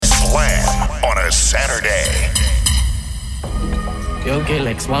Okay,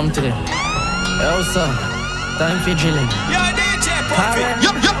 Lex, one to them. Also, time for drilling. Yo, DJ Puffy.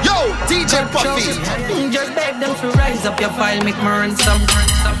 Yo, DJ Puffy. Just beg them to rise up your file, make me run some.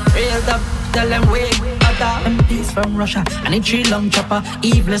 Real up, tell them wait. Other MPs from Russia, and it's tree long chopper,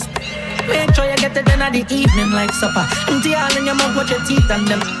 eveless. Make sure you get it in at the evening like supper. Empty all in your mouth, watch your teeth and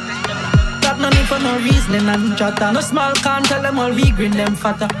them. Got no need for no reasoning and chatter. No small can tell them all we green them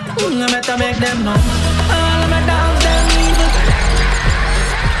fatter. I better make them know. All of my dogs, them evil.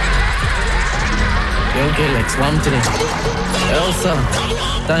 Okay, Lex, one today. Also,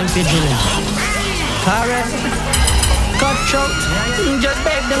 time for drilling. Correct. Cut short. Just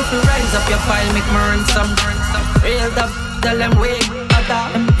beg them to rise up your file, make me run some. Real up, tell them wait.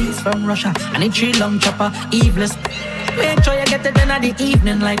 Other MPs from Russia, and it's tree long chopper, eveless. Make sure you get it in at the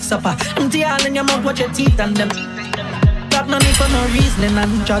evening like supper. Empty all in your mouth, watch your teeth and them. Got no need for no reasoning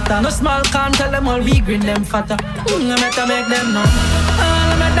and chatter. No small can tell them all we green them fatter. I better make them know.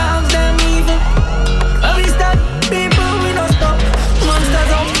 All of my dogs, them evil. We start people, we don't stop.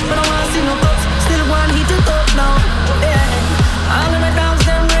 Monsters up, we don't want to see no cups. Still one heat it up now. Yeah. All of my dogs,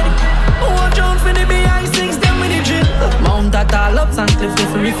 them ready. Watch out for the BI6, them with the drip. Mount that all up, and cliff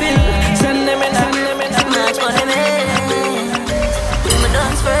if we refill. Send them in, send them in. Match for them in. With my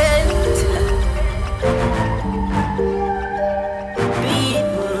dance friends.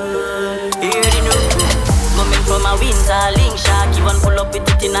 People, hear the new. Coming from a winter link shark. Even pull up with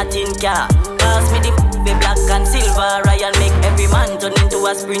it in a tin car. Pass me the black and silver. Ryan make every man turn into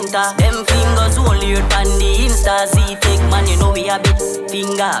a sprinter. Them fingers only hurt on the Insta. Z-Tech man, you know we a big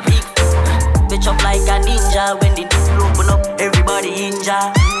finger. Big bitch up like a ninja. When the open up, everybody injure.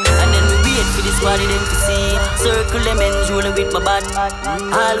 And then we wait for the squad them to see. Circle them and rolling with my bat.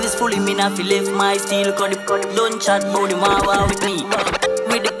 Always fully me not feel left my steel. Don't chat about the mawa with me.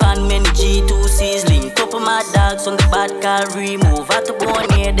 With the pan many G2 sizzling. Top of my dogs on the bad car remove. Out the bone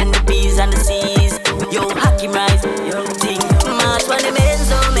here, then the bees and the seas. Yo, hack him rise, yo, think. March when the men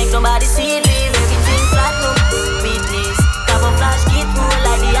so make nobody see leave. Everything flat, no witness. Camouflage kit cool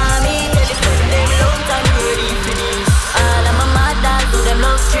like the army. Them long time ready for this. All of my mad dogs do them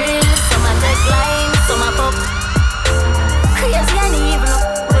love thrills. Some a take lines, some a pop. Crazy and evil.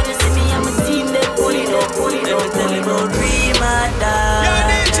 When you see me and my team, they pulling up. Let me tell you about free mad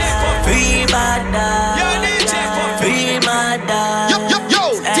dogs. Free mad dogs. Free mad dogs. Yo,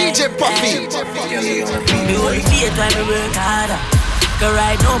 DJ Puffy. The only faith why me work harder. Cause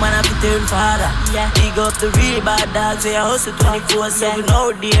right now man I fi turn father. Big up the real bad dogs. Say I hustle 24/7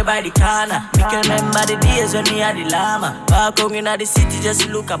 out there by the corner. Me can remember the days when me had the llama. Walk out in the city just to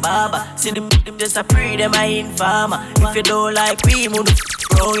look a barber. See them just a pre them I informer. If you don't like me, move the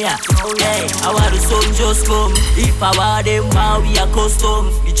yeah. Hey, I want the sun just come. If I want them, how we are custom.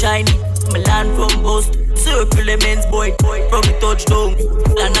 The Chinese, me land from Boston. Circle the men's boy, from the touchdown.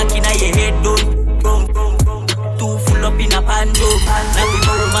 And knocking at your head down. Too full up in a pan joke. Like we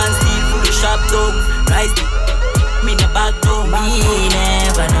borrow man steal full of shop dog. Rise me in the back door. Me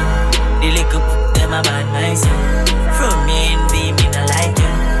never know. The liquor them a bad myself. From me envy, me not like you.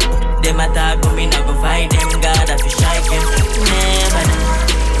 Them attack but me not go fight them. God I fi strike him. Never know.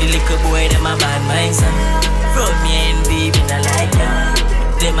 The liquor boy them a bad myself. From me envy, me not like you.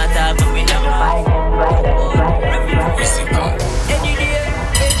 Them attack but me not go fight them. Any day,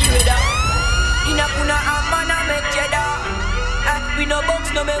 any weather. In a puna and man a make cheddar. We no box,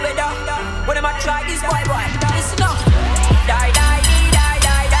 no me weather. When them a try this boy, listen up. Die.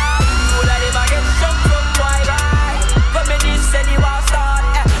 All of them a get shot from boy. From me this any war start.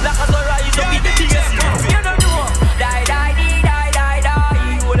 Like a sun rise up in the biggest. You don't know. Die.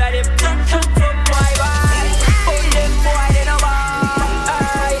 All of them shot from boy. All them boy they no want.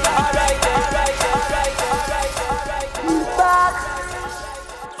 Alright. Back.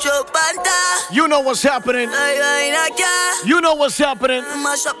 Joe Panta. You know what's happening. You know what's happening.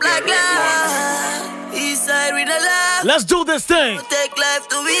 Mash up like glass. East side with a laugh. Let's do this thing. Take life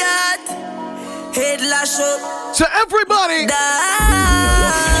to be hot. Head lash up. To everybody,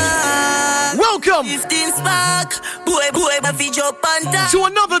 welcome 15 spark. Boy, my feet Joe Panta. to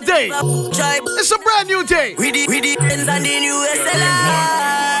another day. It's a brand new day. With the pens and the new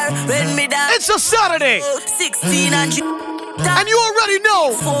SLR. When me down. It's a Saturday. 16 and And you already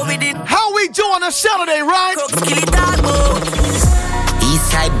know how we do on a Saturday, right?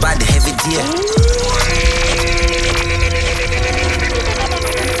 Eastside bad heavy deal.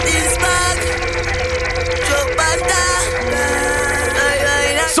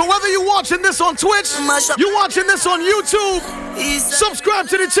 So whether you're watching this on Twitch, you're watching this on YouTube, subscribe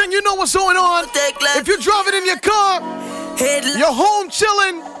to the thing, you know what's going on. If you're driving in your car, you're home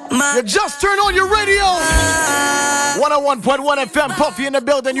chilling, you just turn on your radio. 101.1 FM, Puffy in the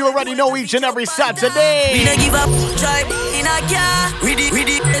building. You already know each and every Saturday. We don't give up, drive in a car. We the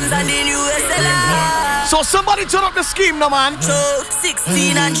Benz and the new SLR. So somebody turn up the scheme, no man. So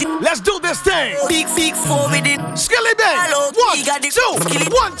 16 and let's do this thing. Big 4 with it. Skilly bang. 1, 2,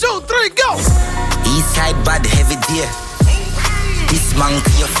 1, 2, 3, go. Eastside bad heavy deer. This man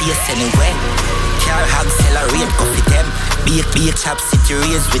to your face anyway. Car hog accelerate, coffee them. Be a chap city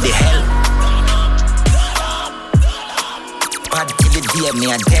raise with the hell. Bad till the day me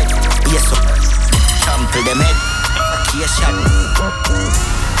a dead. Be a so trample them head. Key a shot.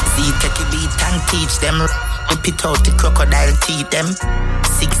 See take a beat and teach them. Whip it out the crocodile teeth them.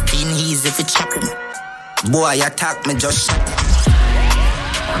 16 easy if it chop them. Boy attack me just.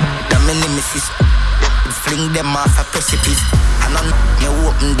 The mini missus. Fling them off a precipice. And on me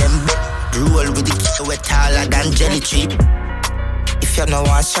open them. Roll with the key way taller than jelly tree. If you know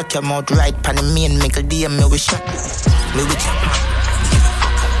one shut your mouth right pan the main make a DM me we shot. Me we chop.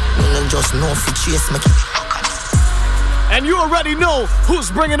 Me no just know if you chase me. And you already know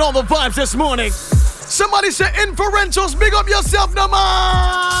who's bringing all the vibes this morning. Somebody say inferentials, big up yourself, no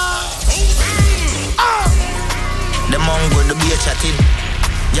man. The mongo the beer chatting.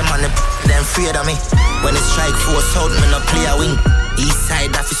 Yeah man, them afraid of me. When it strike force out, me no play a wing. East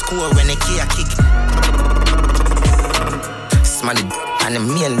side of the score when they key a kick. Smelly and the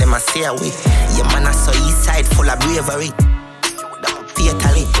men them a stay away. Yeah man, I saw east side full of bravery.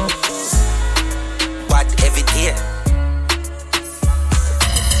 Fatally. But every day.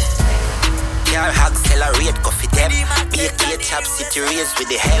 Car hog accelerate, coffee them. Be a key chap city raise with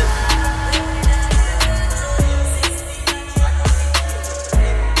the hell.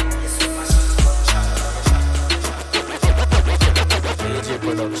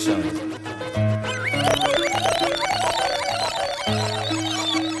 Production.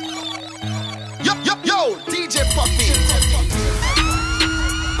 Yo, DJ Puffy.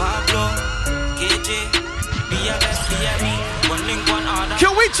 Pablo, KJ, BME, one link, one order.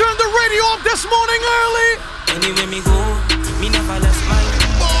 Can we turn the radio off this morning early? Anywhere me go, me never left mine.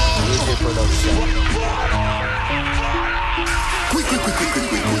 DJ Production. Quick.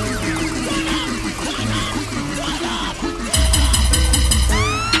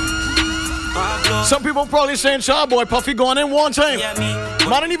 Some people probably saying, "Shy boy, Puffy going in one time."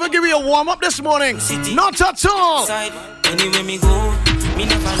 I didn't even give you a warm up this morning. Not at all. Anywhere me go, me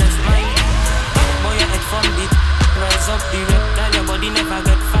never left mine. Boy, your head from the rise up the reptile, your body never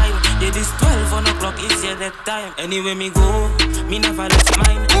get fine. Yeah, this 12 o'clock is your that time. Anywhere me go, me never left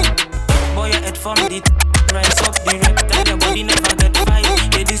mine. Boy, your head from the rise up the reptile, your body never get fine.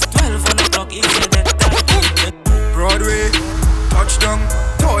 Yeah, this 12 o'clock is your that time. Broadway, touchdown,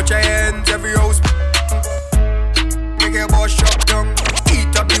 touch your hands, every house. Make your boss shut down.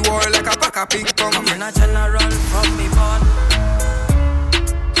 Eat up the wall like a pack of ping pong. I'm in a general from me born.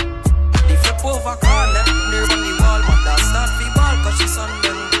 The flip over car left near on the wall, but that start the ball cause she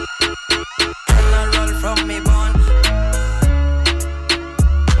sunburn. General from me born.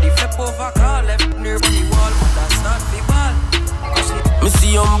 The flip over car left near on the wall, but that start the ball. Me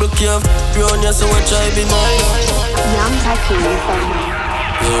see humble care, brown ya so what try be nice. Young Tycoon from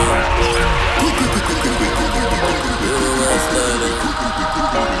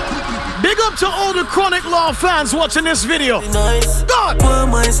Big up to all the Chronic Law fans watching this video. Nice. God! One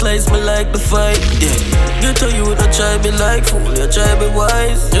mind slice me like the fight. Yeah. Get to you, not try be like fool, you try be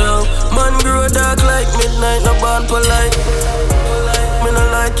wise. Yo, man grow dark like midnight, no born polite. Me no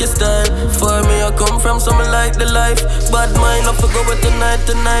like your style. For me, I come from somewhere like the life. Bad mind, I forgot with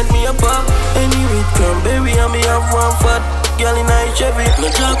tonight me a pop. Anyway, cranberry and me have one fat girl in a Chevy. No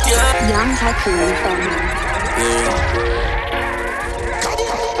joke, yeah. Young Tycoon from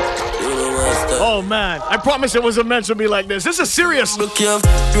Oh man, I promise it wasn't meant to be like this. This is serious. Look here,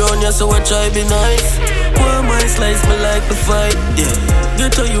 brown, yeah, so I try be nice. One mind slice me like the fight, yeah.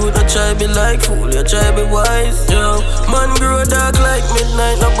 Get to you, not try be like fool, you try be wise, yo. Man grow dark like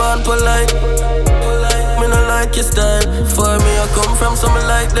midnight, no born polite. Me no like your style. For me, I come from somewhere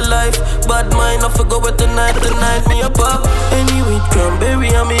like the life. Bad mind, I forgot with tonight me a pop. Anyway,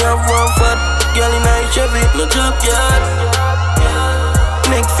 cranberry and me have one fat girl in a Chevy, no joke, yeah.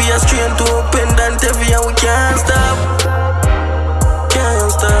 Neck for your strain to pendant heavy and we can't stop.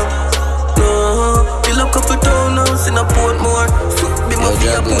 No, fill up couple town house in a Portmore. Be my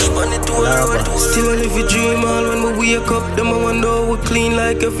fear push on it to a road. Still live a dream all when we wake up. Them I wonder we clean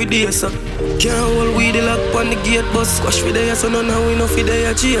like every day, so can't hold weed lock on the gate bus. Squash with the ass and now we know for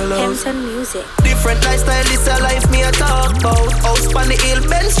the jail house. Music. Different lifestyle, this a life me a talk about. House on the hill,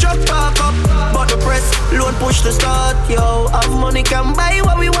 Benz truck park up. But the press, loan push to start, yo. Have money can buy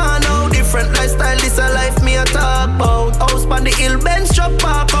what we want now. Different lifestyle, this a life me a talk about.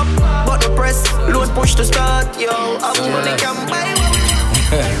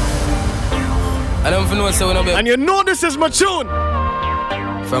 And you know this is my tune.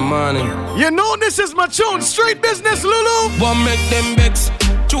 From morning. You know this is my tune. Straight business, Lulu. One make them vex.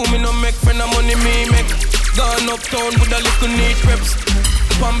 Two me no make friend of money me make. Gone uptown with a little neat reps.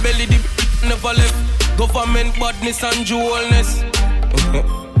 Pan belly the never left. Government badness and jewelness.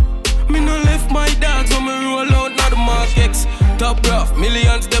 Me no left my dogs when me roll out now the Mark X. Top rough,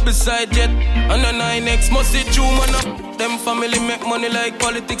 millions they beside jet. And a 9X must see true man up. Them family make money like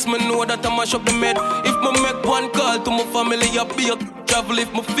politics. Me know that I mash up the med. If me make one call to my family, I be a travel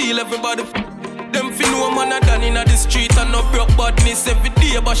if me feel everybody. Them fi know man a done in the street and no broke badness every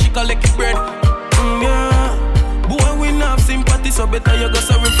day, but she collect bread. Yeah. Boy, we not have sympathy, so better you go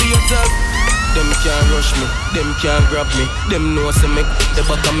sorry for yourself. Them can't rush me, them can't grab me. Them know say me the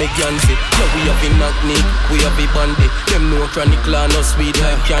back of me Yancy. Yeah, we have a knock-nick, we have a bandit. Them know chronic law, no sweet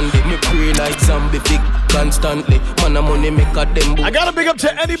like candy. Me pray like zombie fig constantly. Man a money make a them. I gotta big up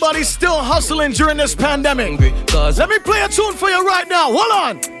to anybody still hustling during this pandemic. Let me play a tune for you right now, hold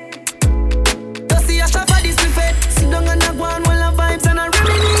on. See a shop for this buffet. Sit down and a go on while a vibes and a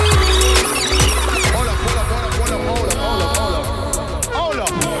reminisce. Hold up.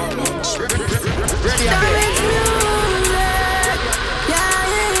 Ready up here.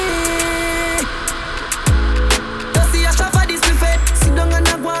 Don't see a shop for this buffet. Sit down and a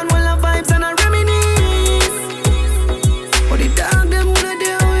go on while a vibes and a reminisce. But the dog them wanna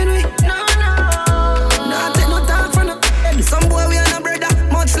deal with me. No. Nah, take no talk from no. Some boy we are no brother,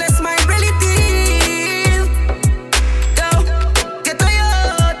 much less my relative. Yo, get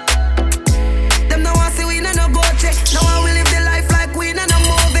tired. Them no want see we no go check. Now I will live the life like we no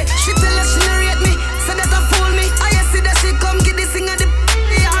movie. She tell us she no rate me, so that a fool me. I see that she come get this thing and the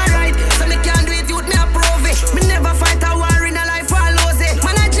alright. So me can't do it, youth me approve it. Me never fight a war in a life for lose it.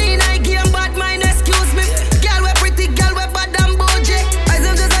 Man a G in I game bad mind, excuse me. Girl we pretty, girl we bad and bougie. I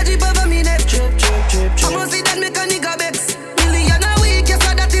some just a jeep over me neck. Trip. I must see that make a nigga vex. Million a week, yes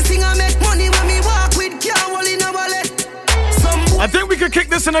so that this thing I make money when me walk with can't hold in a wallet. I think we could kick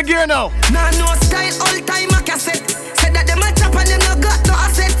this in a gear now. Nah, no style, all time a cassette. Said that them a chop and them no got no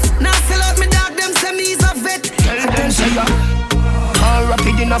assets. Now sell out me dog, them say me is a vet. Tell them say ya, all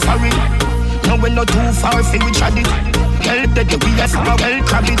rapid in a hurry. No we not too far fi we trad it. Tell that we a well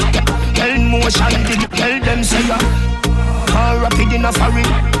crab it. Tell motion did it. Tell them say ya, all rapid in a hurry.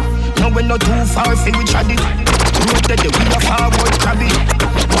 No we not too far fi we trad it. Road that we a forward crab it.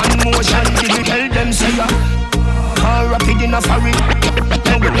 One motion did it. Tell them say ya, all rapid in a hurry.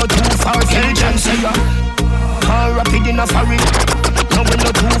 No we not too far. Tell them say ya, all rapid in a hurry. No we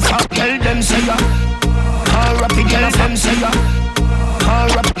not too far. Tell them say ya, all rapid. Tell them say ya, all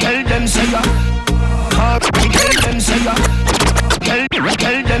rapid. Tell them say ya, all rapid. Tell them say ya, tell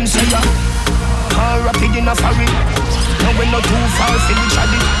them say ya, all rapid in a hurry. No we not too far. Fi we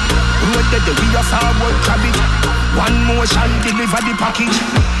trad it. Road that we a forward crab it. One motion deliver the package.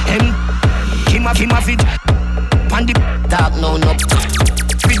 Him have it. And the dark no.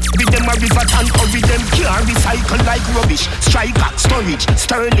 With them a river and hurry them. Can't recycle like rubbish. Striker, storage,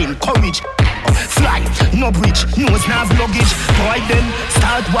 sterling, courage. Fly, no bridge, nose nav luggage. Boy them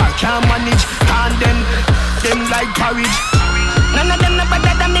start work, can't manage. And them like porridge. None of them no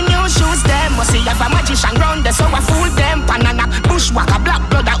better than me new shoes them. Must see have a magician round there, so I fool them. Banana, bushwhacker, black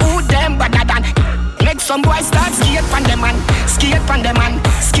blood, I owe them better than. Make some boys start skate pan them man. Skate pan them man.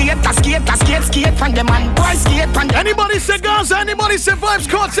 Skate pan them man. Boy skate pan them. Anybody say Gaza? Anybody say Vibes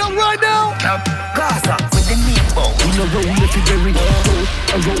Cartel right now? Gaza with the meatball. We no roll if you bury.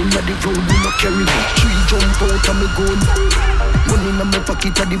 A roll at the road we no carry. Tree jump out and me gun. Money in my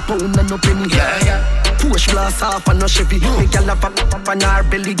pocket at the pound and no penny. Yeah. Push blast off and no Chevy. Me gyal a pop on her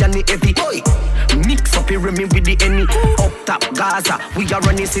belly and the heavy. Mix up here me with the any. Up top Gaza, we are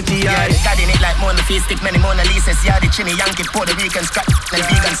running city. Yeah, daddy it like Mona Face, stick many Mona Lisas. Yeah, the Chini Yankee, Puerto Rican, scratch, and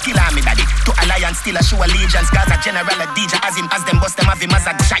vegan skill army daddy. To alliance, still a show allegiance. Gaza general a DJ as him, as them bust them have him as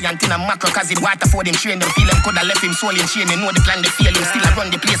a giant in a macro. Cause him water for them, train them, feel him, coulda left him soul in chain. They know the plan, they feel him. Still I run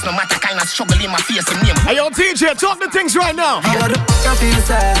the place, no matter kind of struggle in my face and name. Hey yo, TJ, talk the things right now. I got the feel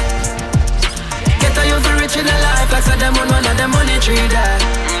sad. Get a youth rich in the life, like so them on one of them money tree there.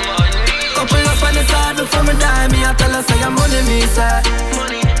 Couple up on the side before me die, me I tell her say I'm money me say.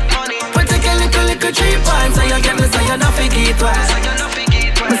 But take a little 3 points, so you get me say you're not figgy twice.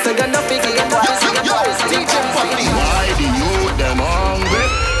 Me say you're not figgy twice. Why do you them hungry?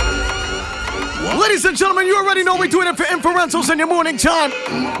 Ladies and gentlemen, you already know we're doing it for inferentials in your morning time.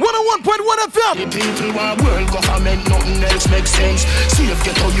 101.1 FM. The people want world government, nothing else makes sense. Save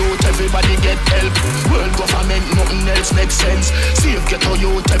ghetto youth, everybody get help. World government, nothing else makes sense. Save ghetto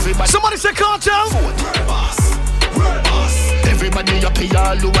youth, everybody. Somebody say cartel. World boss. Everybody up here,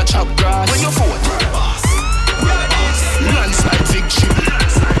 all who a chop grass. When you vote, landslide victory.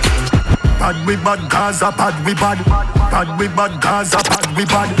 Bad we bad, Gaza bad we bad. Bad we bad, Gaza bad we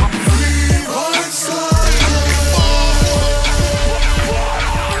bad.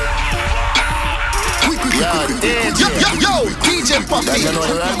 Yo, DJ Puffy. You know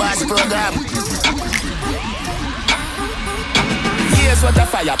the real boss program. Here's what a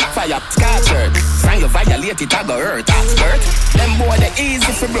fire, scorcher. Sang you violate it, I go hurt, skirt. Them boy they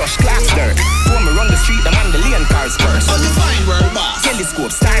easy for brush, class dirt. When me run the street, them on the lane cars first. On the fine world boss.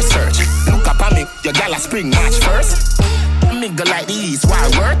 Telescope, star search. Look up at me, your gal a spring match first. Me go like these, why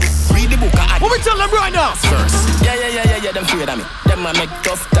work? Read the book, I what we tell them right now? First. Yeah, them afraid of me. Them a make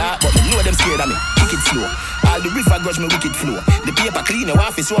tough talk, but me know them scared of me. Kick it slow. All the river grudge me wicked flow. The paper clean your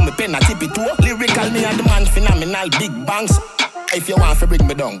office, so me pen a tip it too. Lyrical me and the man phenomenal, big bangs. If you want to bring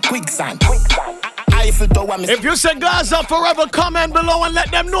me down, quicksand. Eiffel Tower, me. If you say Gaza forever, comment below and let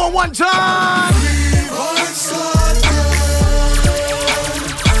them know one time.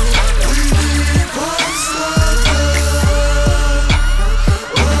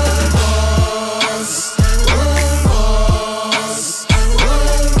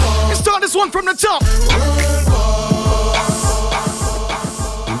 Let's start this one from the top.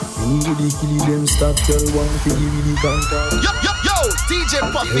 Them stop tell one to give you the contact. Yo, DJ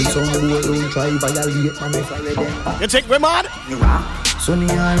Puffy. Some boy don't try violate man if I let them. You take me mad? Sunny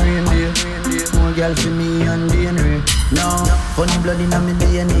and rain day. More girl for me and DNA. No, funny blood in my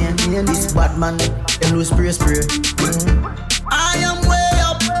DNA. This bad man, them lose spray. I am way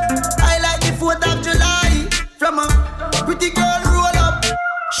up. I like the 4th of July. From a pretty girl roll up,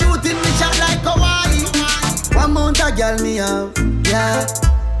 shooting me shot like Hawaii. One mount a girl me have, yeah.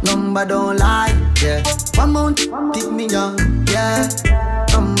 Number don't lie, yeah. One mount pick me young, yeah.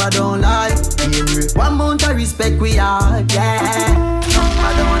 Number don't lie, yeah. One mount of respect we are, yeah.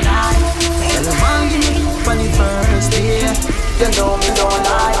 Number don't lie. Tell the man give me for the first day. You know me don't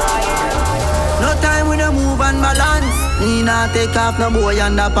lie. No time we no move and balance. Me not take off no boy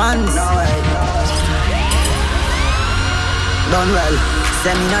underpants. No way. Done well.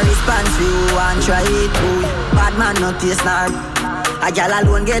 Send me no response for you and try it, boy. Bad man no taste nor. A gal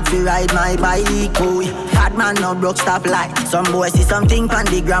alone get to ride my bike, boy. Bad man no broke stop light. Some boy see something on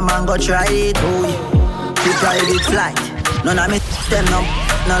the gram and go try it, boy. To private flight. None of me them no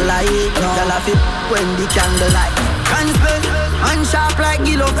lie, no. Gal a fit when the candle light. Can spell and sharp like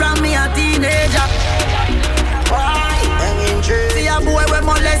Gillo from me a teenager. Why? Hanging tree. See a boy with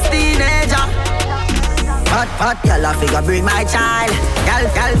molest teenager. Hot, y'all a figure bring my child. Gal,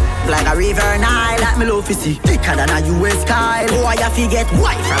 like a river Nile. Like me love to see thicker than a US Kyle. Boy, I forget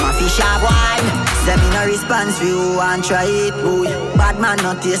white from a fish of wine. Send me no response for you and try it, boy. Bad man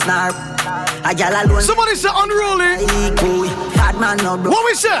no taste nor. A gal alone. Somebody say unruly. Boy, bad man no broke. What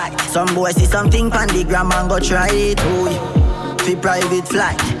we say? Some boy see something on the gram and go try it, boy. For private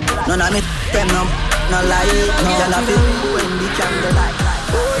flight. None of me them no lie. No gal a fit when the candle light.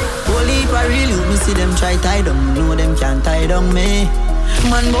 Holy for real, me see them try tie down. Know them can't tie down me.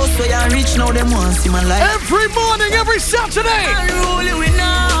 Man boss so you rich now them want see man like. Every morning, every Saturday. Unruly we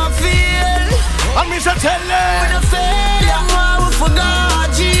not feel. I miss a tell We not fail, them want we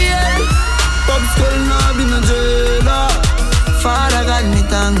forgot jail. Pop skull now be no jailer. Father God me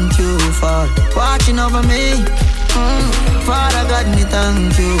thank you for watching over me. Father God me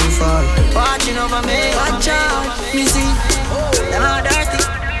thank you for watching over me. Watch out, me see them are dirty.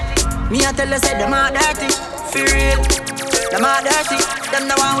 Me a tell you say them are dirty, for real. Them are dirty, them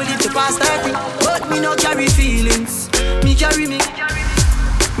the one with it to pass 30. But me no carry feelings, me carry me.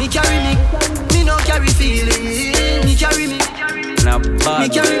 Me no carry feelings, me carry me. Now, Me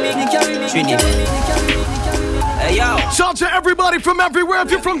carry me. Trinity. Hey yo, shout to everybody from everywhere. If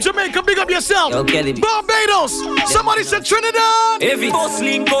you're from Jamaica, big up yourself. Yo, Kelly. Barbados, somebody said Trinidad. Every boss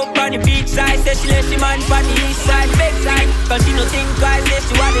link up on the beach side. Say she let she man on the east side, back side. Cause she no think twice, say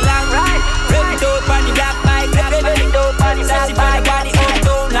she want the long ride. Rev it up on the black bike, rev it up on the sassy bike, on the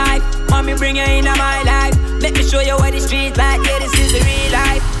uptown life. Mommy bring her in my life. Let me show you what the street like. Yeah, this is the real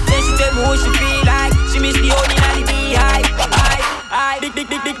life. Then she tell me what she feel like. She miss the honey and the beehive.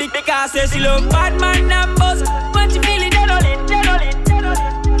 Big, because say she love bad man and buzz. When she feel it, dead on it.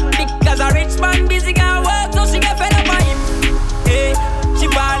 Because a rich man busy can work, so she get fed up on him. Hey, she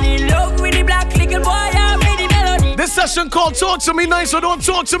fall in love with the black little boy and with the melody. This session called Talk to Me Nice, so don't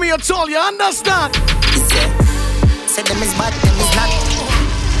talk to me at all, you understand? Say them is bad, them is not.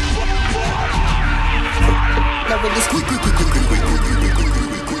 Now with this quick.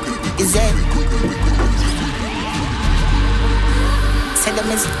 Is it? Say them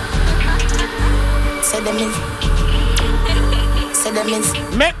is. Say them is.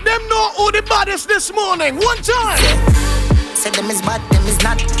 Make them know who the baddest this morning. One time. Say them is bad, them is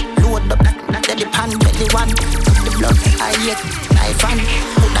not. Load up like the pan belly one. Took the blood, I yet knife and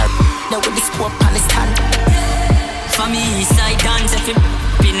put that there with the scope on his hand. For me, side dance if you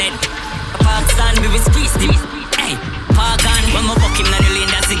pin it. Pakistan, we will squeeze them. Hey, Pagan, when we buck him in the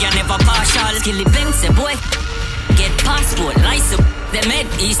lane, that's again never partial. Kill the bank, say boy. Get passport, license. Them head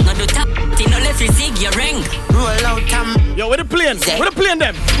east, not do tap. Tino left his zig, your ring. Roll out, Yo, where the plane? Where the plane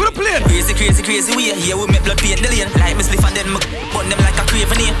them? Where the plane? Crazy, we are here with me blood paint the lane. Like me spliff and then me burn them like a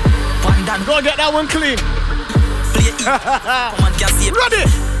craven here. Pandan. Go get that one clean. Play it. Come on, can see it. Ready?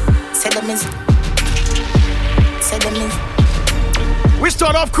 Say them is. Say them is. We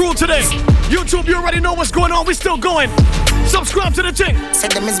start off cool today. YouTube, you already know what's going on. We still going. Subscribe to the thing. Say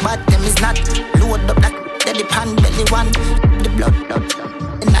them is bad, them is not. Load up like the pan belly one. The blood,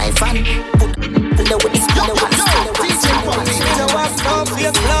 the knife and put the with the spinner one. Me no want no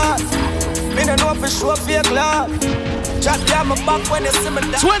fake love. Me no know for sure fake love. Chat down my back when you see me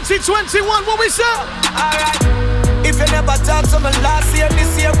down. 2021, what we say? Alright. If you never talk to me last year,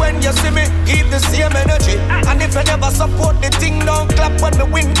 this year when you see me, keep the same energy. And if you never support the thing, don't clap when the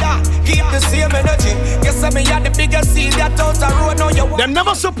win down. Keep the same energy. You see me at the biggest seed that out the road, now you want. Them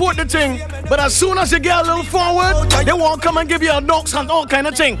never support the thing, but as soon as you get a little forward, they won't come and give you a knocks and all kind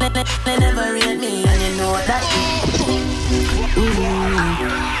of thing. They never read me, and you know that.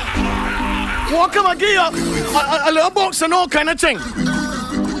 Won't come and give you a little box and all kind of thing.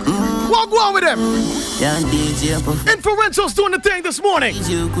 What go on with them? Inferentials doing the thing this morning.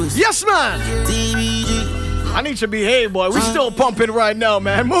 Yes, man. I need to behave, boy. We still pumping right now,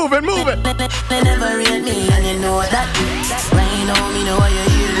 man. Move it. They never read me, and you know that. Right now, me know what you're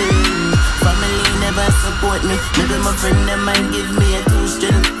hearing. Family never support me. Maybe my friend, them might give me a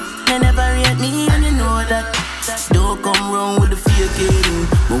two-string. They never read me, and you know that. Don't come wrong with the faking.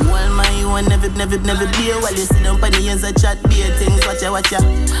 But while my one never be while you sit down on the ends of chat, be things, watch ya.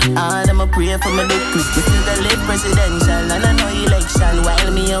 All them a pray for me, look quick. Me still the live presidential, and I know election.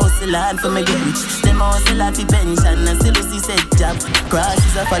 While me hustle hard for me get rich. Them hustle hard for pension, and still see said job. Crash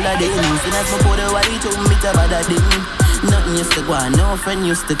is a follow them. Soon as my body worry to me, it's a bad thing. Nothing used to go on, no friend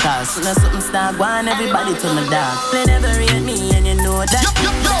used to call. Soon as something start going, everybody turn the dark. They never rate me, and you know that.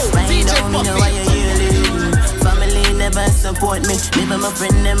 Right now, me know why you're healing. Family never support me. Maybe my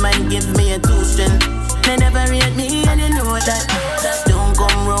friend, them might give me a two-string. They never rate me, and you know that. Don't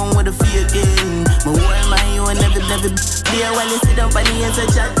come wrong with the faking. My whole my own never be while you sit down by the ends of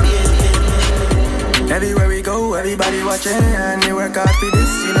chat, everywhere we go, everybody watching. And you work hard for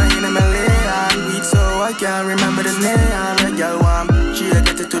this, you know, in a million weeks, so I can't remember the name. The girl want, she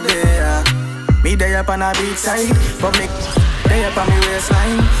get it today. Me day up on a beach side, public day up on me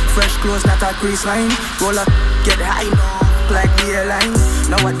waistline. Fresh clothes, not a crease line. Roll up, get high, like the airlines.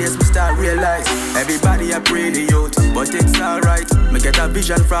 Nowadays we start realize everybody a pray the youth, but it's alright. Me get a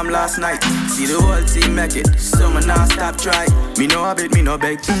vision from last night. See the whole team make it, so me not stop try. Me no habit, me no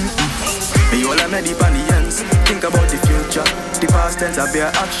beg. Me all I'm deep on the ends. Think about the future. The past tense I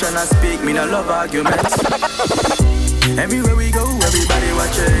bear action and speak. Me no love arguments. Everywhere we go, everybody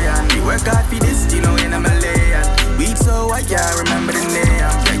watching. And we work hard for this, you know, in a million. Weed so I can't remember the name.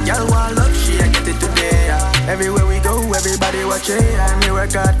 Yeah, y'all want love, she I get it today. Everywhere we go, everybody watching. And we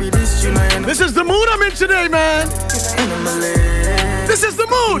work hard for this, you know, in a. This is the mood I'm in today, man. This is the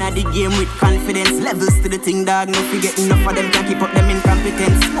mood. Now the game with confidence, levels to the thing, dog. No forget enough of them can keep up them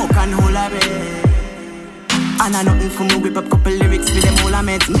incompetence. Smoke and hold a bed. And I nothing for me, whip up couple lyrics for them all I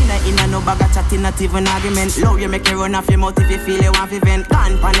met. Me not in a no bag of chatting, not even argument. Low you make you run off your mouth if you feel you want to vent.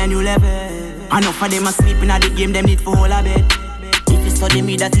 Gone pan a new level. Enough of them a sleeping at the game, them need for hold a bed. If you study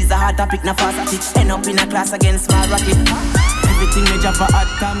me, that is a hard topic, not fast at it. End up in a class against small rocket. Everything me drop a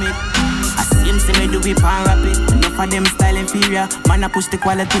atomic. I see him say me do it pan rapid. Enough of them style inferior. Man I push the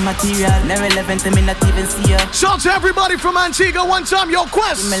quality material. Never relevant to me not even see ya. Shout to everybody from Antigua one time, your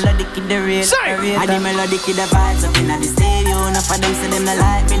quest. The melodic in the real. Say. And the melodic in the vibes up in the stereo. Enough of them say them not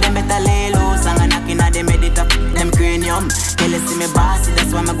like me, them better lay low. Song and knocking at them edit up them cranium. Tell us see me bossy,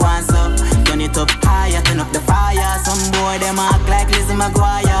 that's why me go on so. Turn it up higher, turn up the fire. Some boy them act like Lizzie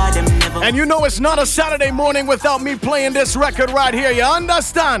McGuire. Them never. And you know it's not a Saturday morning without me playing this record right here, you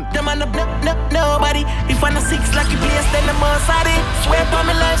understand? Them on the nobody. If I'm a six lucky place, then I'm all sorry. Swear by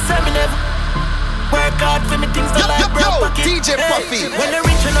my life, so me never work hard for me things that like broke pocket. DJ Puffy. When the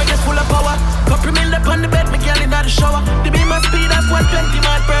rich and I just full of power. Couple mil up on the bed, me girl in the shower. The beam of speed, that's 120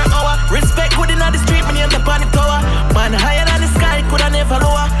 miles per hour. Respect good in the street, me end up on the tower. Man higher than the sky, could I never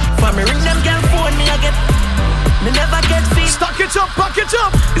lower. For me ring them girl phone, me I get Me never get feet. Stack it up, pack it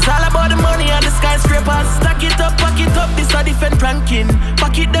up. It's all about the money and the skyscrapers. Stack it up, this a different ranking.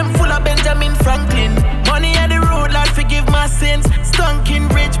 Pocket them full of Benjamin Franklin. Money on the road, Lord forgive my sins. Stunking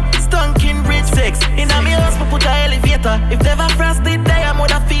rich sex. In a me house, we put a elevator. If never frost it there, I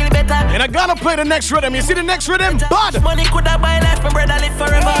would feel better. And I gotta play the next rhythm. You see the next rhythm? Bad. Money could have buy life, my brother live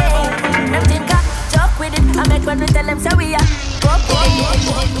forever. Them think I joke with it. I make when we tell them so we are. Go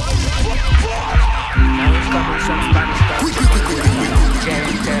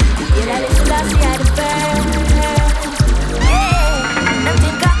Them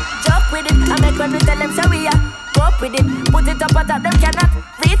think I joke with it. I make when we tell them so we are. Go with it. Put it up on top, them cannot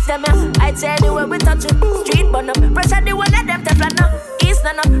reach them. I'd say anywhere we touch it. Street burn up. Pressure the one of them Teflon up. East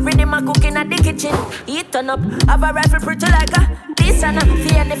none up. Ready my cooking at the kitchen. Eat turn up. Have a rifle pretty like a this and a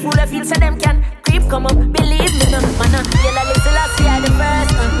fear the fool of feel so them can creep come up. Believe me no man. Yellow little I see the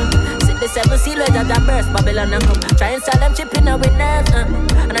first. The seven sealers that burst Babylon and come. Try and sell them chipping up with nerves.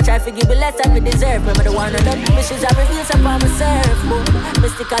 And I try to give you less than we deserve. Remember the one of them missions I reveal some on myself.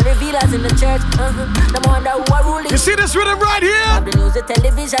 Mystical revealers in the church. No wonder who are ruling. You see this rhythm right here? The news, the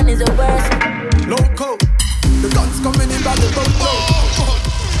television is the worst. Loco, the guns coming in by the boat.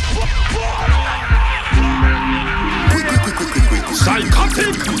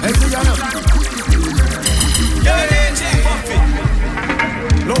 Psychotic.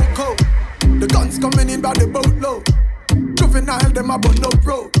 Loco, the guns coming in by the boatload. Juvenile, them about no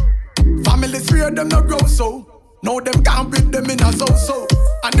road. Families fear them no grow so. Now them can't bring them in a so.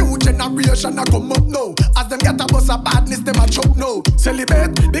 A new generation a come up now. As them get a bus of badness, them a choke no.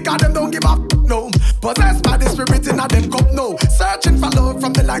 Celebrate because them don't give up no. Possessed by the spirit in a them cup no. Searching for love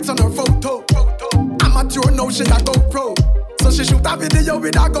from the likes on her photo. Amateur now she a GoPro. So she shoot a video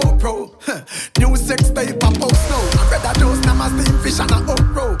with a GoPro. New sex tape a post now. I read a dose now my steam fish and a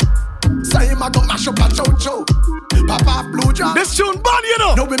upro. Say him a go mash up a chocho. Papa blue jack. This tune bad, you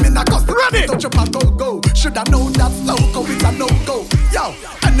know. No women a custom. Ready. Touch up a go-go. Shoulda known that's loco. It's a no-go. Yo,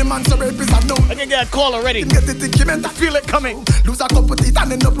 and the man so rape is a no. I can get a call already. Get the ticket, man. Feel it coming. Lose a couple teeth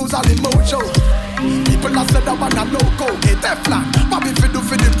and end up lose all the mojo. People have said that one a loco. Hey, Teflon. Bobby fi do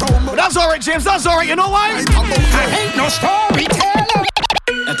for the promo. That's alright, James. That's alright. You know why? I ain't no storyteller.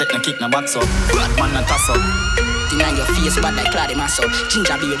 I take no kick, no box up. Bad man, no toss up. Deny your face, but I clad him ass up.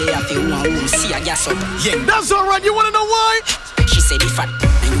 Ginger beer, they have to one see a gas up. Yeah. That's alright. You wanna know why? She said the fat,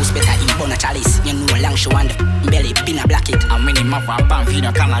 and use better in Bona Chalice. You know long show and the belly, been a black it. I'm winning my pan,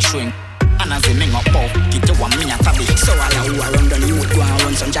 video can I show him. And as a man up, get to 1 minute tabby. So all I who are run down, you would go and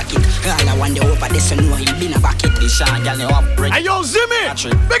run some jacket. All I want the over this, so know he been a bucket. This shot, y'all know up break. Hey yo, Zimmy,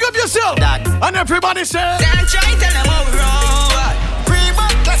 big up yourself. Dad. And everybody say, Can't try tell them how we roll.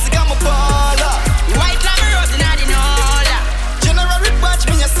 Pre-book classic, I'm a baller. White lamb rose in the nola. General watch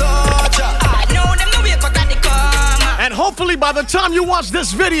me a soldier. I know them no way cut at the corner. and hopefully by the time you watch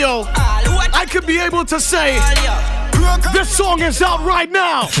this video, I could be able to say, this song is out right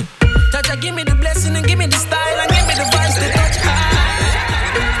now. Touch, give me the blessing and give me the style and give me the voice to touch high.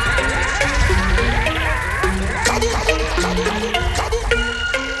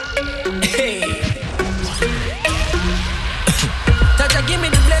 Hey. Touch, give me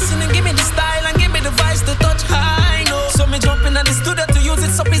the blessing and give me the style and give me the voice to touch high. No, so me jump in at the studio to use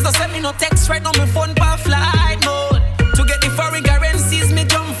it. So please don't send me no text right now. My phone power flight mode. To get the foreign currencies, me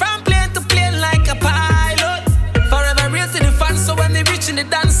jump from plane to plane like a pilot. Forever real to the fans, so when they reach in the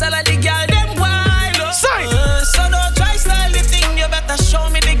dance, all of the girl them wild up. So don't try style the thing, you better show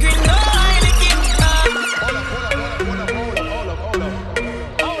me the green light, the king.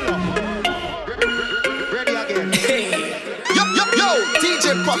 Ready again. Hey. Yo,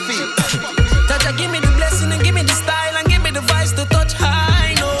 DJ Puffy. Touch, give me the blessing and give me the style and give me the voice to touch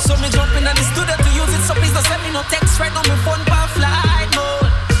high. No, so me jump in at the studio to use it, so please don't send me no text right now. My phone power flight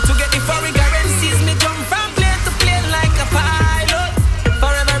mode. To get the foreign currencies, me jump from plane to plane like a pilot.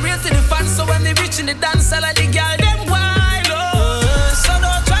 Forever real to the fans, so when they reach in the dance, all of the girl them wild up. So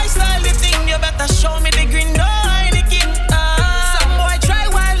don't try style the thing, you better show me the green light, the king. Some boy try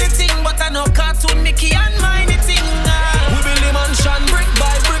wild the thing, but I know cartoon Mickey and mine the thing. We build the mansion brick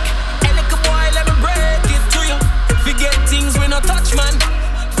by brick. And like a boy, let me break it to you. Forget things we no touch, man.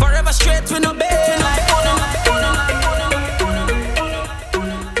 Forever straight, we no bait.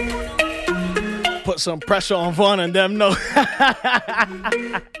 Put some pressure on Vaughn and them, no.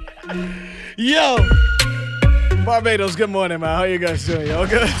 Yo, Barbados, good morning, man. How you guys doing? Y'all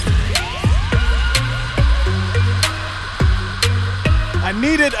good? I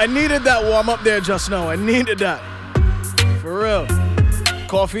needed that warm up there just now. I needed that. For real.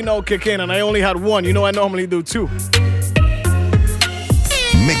 Coffee no kick in, and I only had one. You know I normally do two.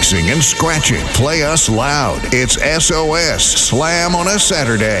 Mix mixing and scratching. Play us loud. It's SOS Slam on a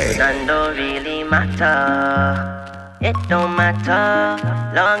Saturday. None don't really matter. It don't matter.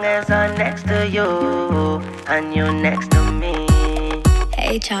 Long as I'm next to you and you next to me.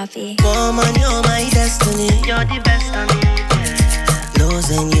 Hey, Choppy. Woman, you're my destiny. You're the best of me. Yeah.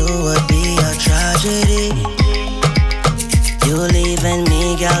 Losing you would be a tragedy. You leaving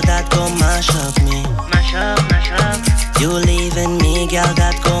me, girl, that gon' mash up me. Mash up, mash up. You leaving me, girl,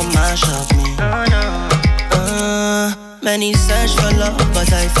 that gon' mash up me. Oh no. Many search for love,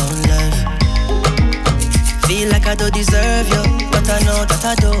 but I found love. Feel like I don't deserve you, but I know that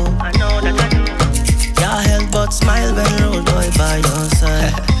I do. I know that I do. Can't help but smile when road boy by your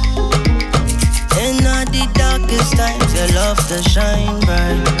side. In all the darkest times, your love to shine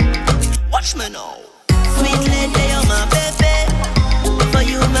bright. Watch me now. Sweet lady, you're my baby. For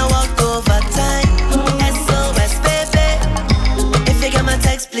you, my walk over time. SOS, baby. If you get my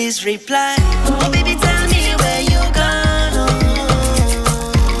text, please reply. Oh, baby, tell me where you gone.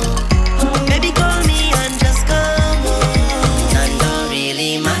 Baby, call me and just come on. None don't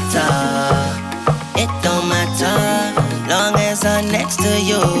really matter. It don't matter. Long as I'm next to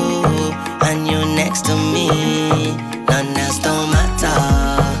you and you next to me. None else don't matter.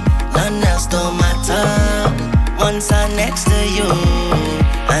 None else don't matter. Once I'm next to you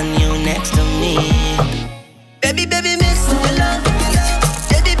and you next to me. Baby, baby, missing your love.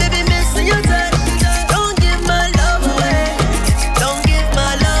 Baby, baby, missing your touch. Don't give my love away. Don't give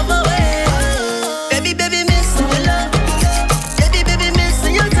my love away. Baby, baby, missing your love. Baby, baby,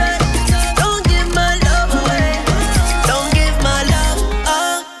 missing your touch. Don't give my love away. Don't give my love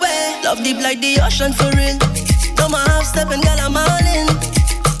away. Love deep like the ocean for real. No more half stepping, girl, I'm all in.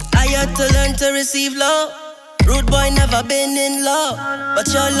 I had to learn to receive love. Rude boy never been in love, but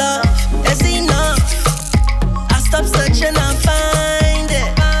your love is enough. I stop searching and find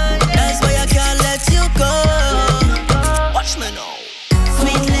it. That's why I can't let you go. Watch me now.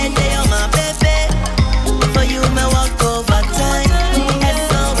 Sweet lady, you're my baby. For you, my walk over time.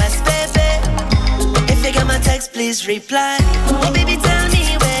 SOS, baby. If you get my text, please reply. Oh, baby, tell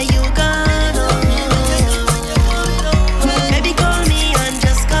me where you gone. Baby, call me and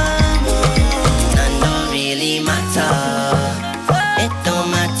just come on. None don't really matter. It don't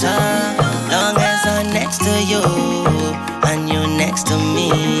matter. Long as I'm next to you and you next to me.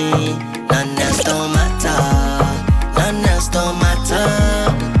 None else don't matter. None else don't matter.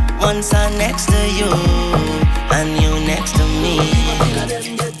 Once I'm next to you and you next to me.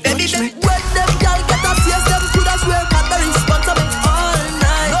 Baby, baby, when them girl get up, yes, them could have swear Cadbury responsible all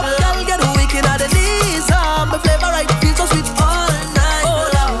night. No girl get wicked at the knees. My flavor right feels so sweet all night. Oh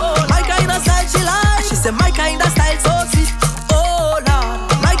Lord, my kind of style she like. She said my kind of style so sweet. Oh Lord,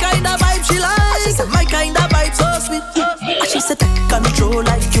 my kind of vibe she like. She said my kind of vibe so sweet. She said take control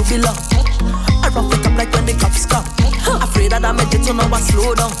like you belong. I rough it up like when the cops come. Afraid that I made it to know I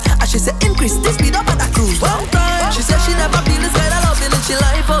slow down. And she said increase the speed up at the cruise. Well time. She said she never feel this kind of loving in she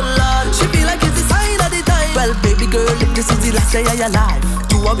life, oh Lord. She feel like it's the sign of the time. Well baby girl, if this is the last day of your life,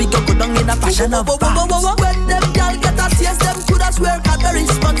 do what we go down in a passion of vibes. When them girl get a taste, them could have swear Cadbury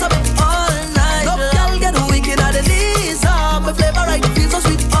responsible all night. No girl get wicked at the knees. My flavor right feels so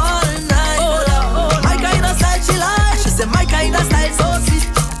sweet all night. Oh Lord, my kind of style she like. She said my kind of style so sweet.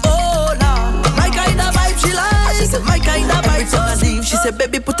 Oh Lord, my kind of vibe she like. She said my kind of vibe so sweet. She said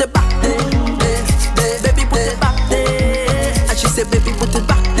baby put it back there, there, there. Baby put it back there. And she said baby put it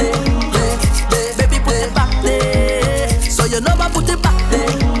back there, there, there. Baby put it back there. So you know I put it back there,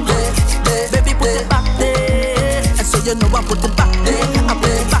 there, there. Baby put it back there. And so you know I put it back there. I put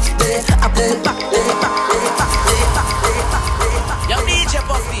it back there. I put it back there, back there, back there, back there, back there. Yo, DJ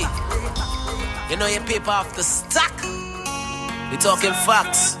Puffy, you know your paper off the stack. We talking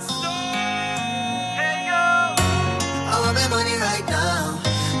facts. I want my money right now.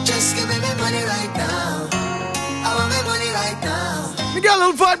 Just give me my money right now. I want my money right now. We got a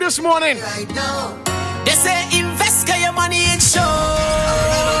little vibe this morning. Right now. They say invest your money in show.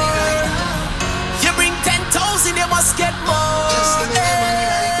 You bring 10,000, you must get more. Just give me my money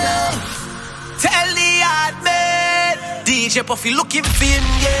right now. Tell the hard man, DJ Puffy looking for him,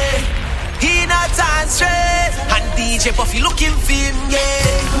 yeah. He not on straight, and DJ Puffy looking for him, yeah.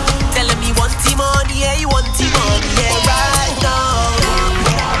 Tell him he want him on, yeah, he want him on, yeah, right now.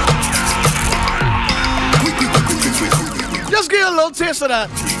 Just give a little taste of that.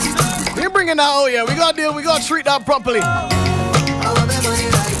 We're bringing that, oh yeah, we gotta deal, we gotta treat that properly. I want my money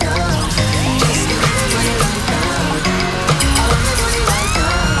right now. Just give me my money right now. I want my money right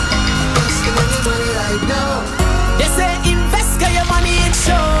now. Just give me my money right now. They say invest your money in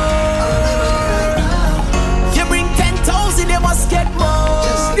show. You bring 10,000, you must get more.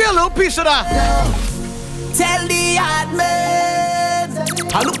 Yeah, piece of that. Tell the hard man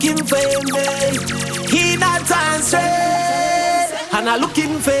I'm looking for me. He not time straight, and I'm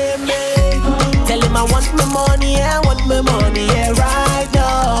looking for me. Tell him I want my money, I want my money, yeah, right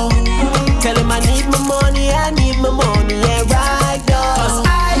now. Tell him I need my money, I need my money, yeah, right now. 'Cause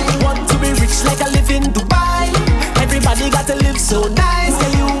I want to be rich like I live in Dubai. Everybody got to live so nice.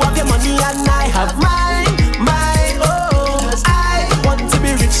 Yeah, you have your money and I have mine, mine, oh. 'Cause I want to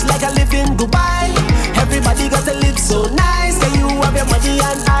be rich like I live in Dubai. Everybody got to live so nice. Yeah, you have your money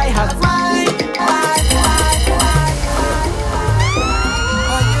and I have mine, mine, mine, mine.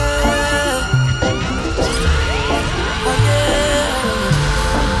 Oh yeah, oh yeah.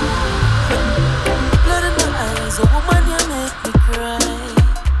 Blood in my eyes, a woman you make me cry.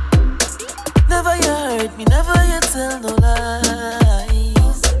 Never you hurt me, never you tell no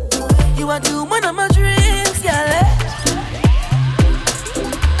lies. You are the woman of my dreams, girl.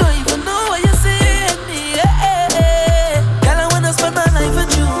 Don't even know what you say to me, girl, I wanna spend my life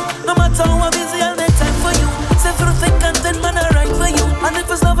with you. No matter how busy, I'll make time for you. Say through thick and thin, man, I write for you. And if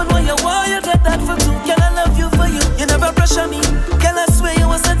it's loving what you want, you get that for two. Girl, I love you for you. You never pressure me. Girl, I swear you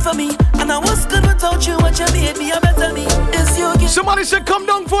were sent for me. And I was good without you. What you made me, I better me. It's you. Somebody said, come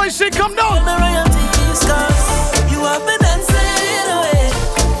down, voice, say, come down. My royalties, 'cause you have been dancing away.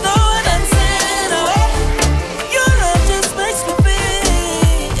 No one dancing away. Your love just makes me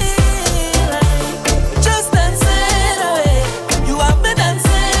feel like just dancing away. You have been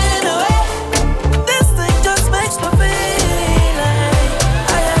dancing away. This thing just makes me feel like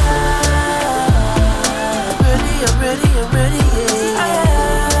I'm ready, I'm ready, I'm ready, yeah.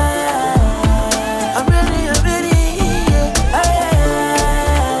 I'm ready, I'm ready, yeah.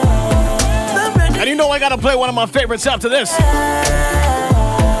 And you know I gotta play one of my favorites after this. Oh,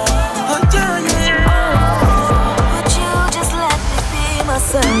 yeah, yeah. Would you just let me be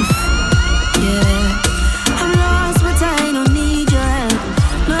myself? Yeah. I'm lost, but I don't need your help.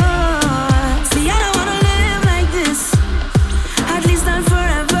 No. See, I don't wanna live like this. At least not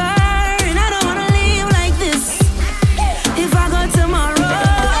forever. And I don't wanna live like this. If I go tomorrow,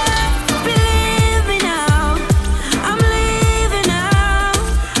 believe me now. I'm leaving now.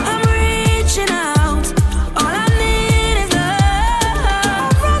 I'm reaching out. All I need is love.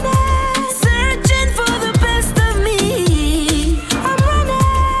 Running, searching for the best of me. I'm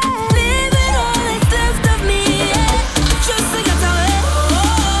running, leaving all that's left of me. Just to get away.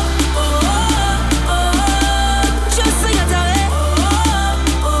 Just to get away.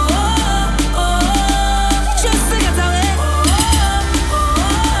 Just to get away.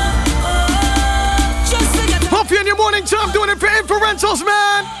 Just to get away. Puffy in your morning time doing it for inferentals,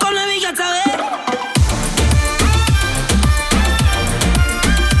 man. Come let me get away.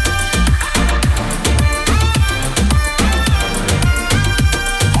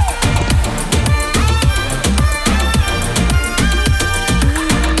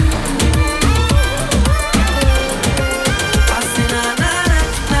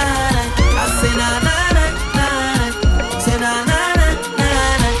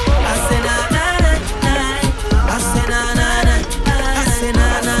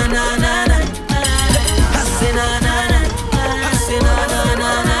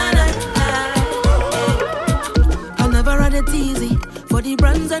 I never had it easy for the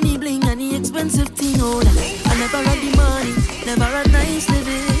brands and the bling and the expensive thing. Oh, that I never had the money, never had nice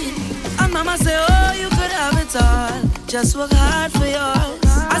living. And mama say, oh, you could have it all. Just work hard for yours.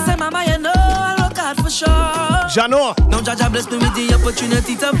 I say, mama, you know I'll work hard for sure. Jano. Now Jaja bless me with the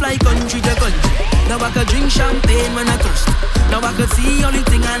opportunity to fly country to country. Now I could drink champagne when I thirst. Now I could see only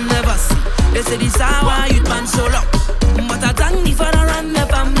thing I never see. They say this hour youth man so long. But I thank me for the run the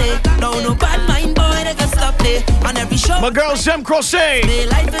family. Now no bad mind boy they can stop me. On every show My girl Zem Crochet. my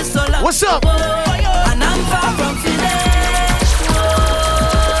life is so long. What's up? And I'm far from finished.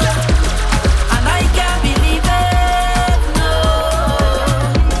 And I can't believe it. No.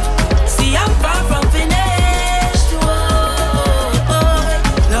 See I'm far from finished.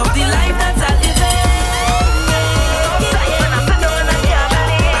 Love the life that I live in.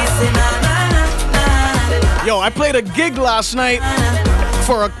 I say na na na na. Yo, I played a gig last night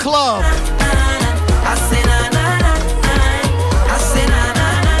for a club. I say na na na na. I say na na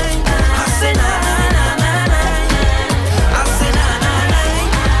na. I say na na na na. I say na na na.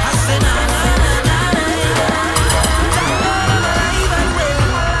 I say na na na na.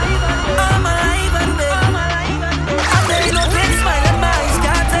 I'm alive and well. I'm there no place smile and my eyes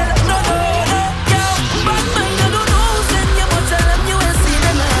can't tell. No no no. Yo, bad mind I don't know. Send you but tell them you will see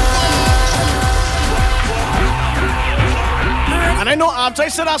them. And I know after I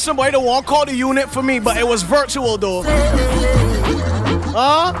said out somebody to walk call the unit for me, but it was virtual though.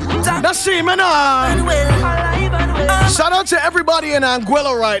 That's it, man. Shout out to everybody in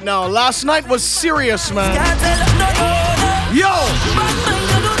Anguilla right now. Last night was serious, man. Yo!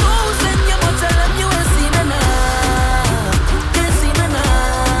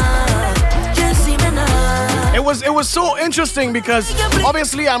 It was so interesting because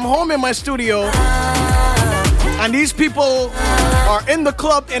obviously I'm home in my studio and these people are in the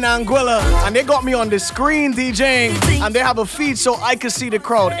club in Anguilla and they got me on the screen DJing and they have a feed so I could see the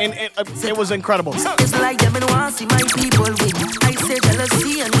crowd and it was incredible. It's like them and want see my people win. I say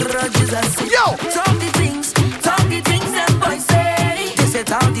jealousy and grudges I say. Yo! Talk the things them boys say. They say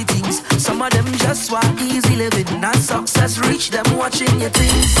talk the things. Some of them just want easy living. Not success reach them watching your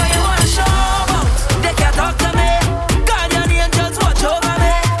things. So you wanna show out? They can't talk to me. Guardian angels watch over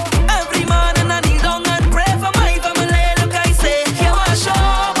me. Every morning I kneel down and pray for my family. Look I say, you wanna show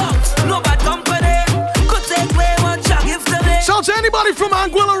out? No bad company could take away what you give to me. Shout out to anybody from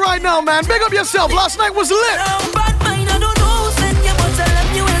Anguilla right now, man. Big up yourself. Last night was lit. Bad mind, I don't know. Send you, but tell them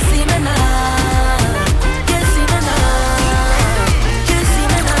you ain't see me now. Can't see me now. Can't see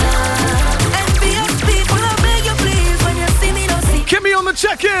me now. Envious people, I beg you please. When you see me, don't see. Get me on the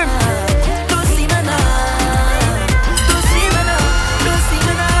check-in. Don't see me now. Don't see me now. Don't see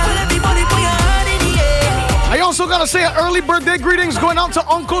me now. Well, everybody put your hand in the air. I also gotta say an early birthday greetings going out to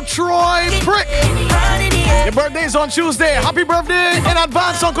Uncle Troy Prick. Your birthday's on Tuesday. Happy birthday in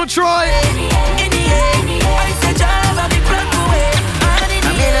advance, Uncle Troy. I said, Java, be black away.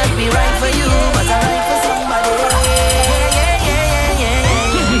 I may not be right for you, but I'm right for somebody.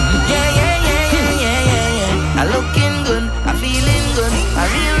 I looking good, I feeling good, I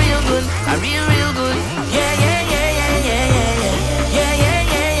real good, I real good.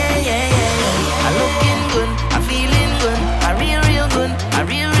 I looking good, I feeling good, I real good, I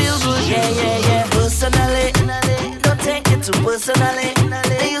real good. Personally, don't take it too personally.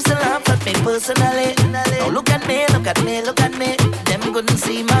 They used to laugh at me personally. Now look at me, look at me, look at me. Them couldn't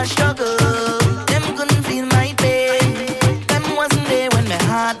see my struggle. Them couldn't feel my pain. Them wasn't there when my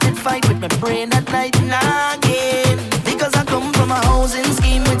heart did fight with my brain at night and again. Because I come from a housing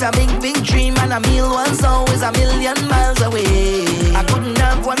scheme with a big dream, and a meal was always a million miles away. I couldn't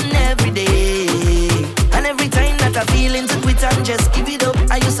have one every day. And every time that I feel into quit and just give it up,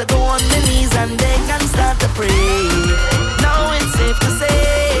 I used to go on my knees and beg and start to pray. Now it's safe to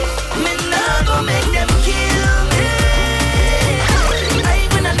say, me nah go make them kill me. I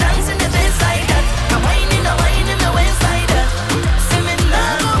when I dance in the dance like that, I'm whining the waist like that. Say me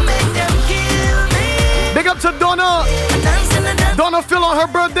nah go make them kill me. Big up to Donna. Donna Phil on her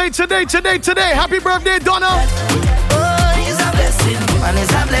birthday today. Happy birthday, Donna. Oh, it's a blessing, and it's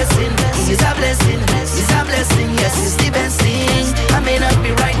a blessing. It's a blessing, it's a blessing. Yes, it's the best thing. I may not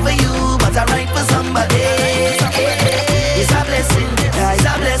be right for you, but I'm right for somebody. It's a blessing, it's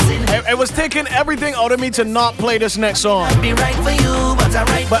a blessing. It was taking everything out of me to not play this next song. I'll be right for you, but I'm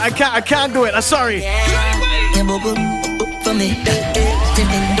right. But I can't do it. I'm sorry.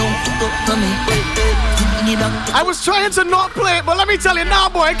 I was trying to not play it, but let me tell you now,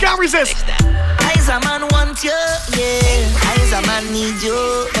 boy, I can't resist. Eyes a man want you, yeah. Eyes a man need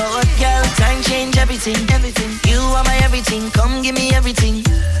you. But girl, time change everything. You are my everything. Come give me everything.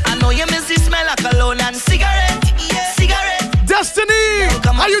 I know you miss the smell of cologne and cigarette. Cigarette. Destiny,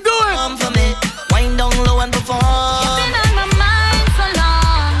 how you doing? Come for me. Wind down low and perform. You've been on my mind so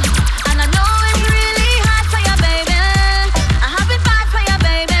long, and I know it's really hard for you, baby. I have it bad for you,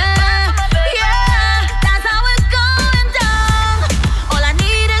 baby. Yeah, that's how it's going down. All I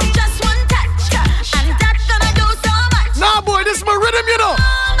need is just one touch, and that's gonna do so much. Nah, boy, this is my rhythm, you know.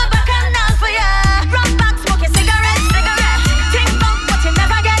 I'm back and down for you. Rock back, smoking cigarettes. Think about what you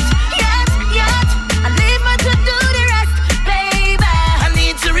never get. Yet, and leave me to do the rest, baby. I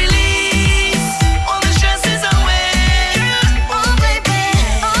need to release all the stresses away. Oh baby,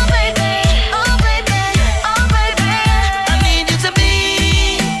 oh baby, oh baby, oh baby. I need you to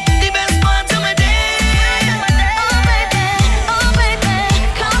be the best part of my day. Oh baby,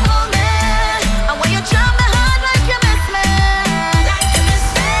 come on me. I want you to try me hard like you miss me.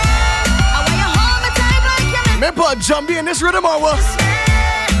 I want you hold me tight like you miss me. Me put Jumbie in this rhythm or what?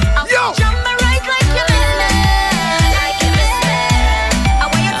 Yo! Jump me right like you miss me.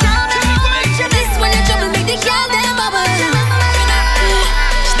 I want you to tell me how much you miss when you jump and make the girl them bubble.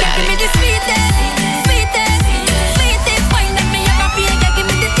 Give me the sweetest, wine that me ever feel. Girl, give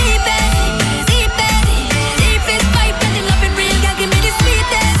me the deepest vibe and the loving real. Girl, give me the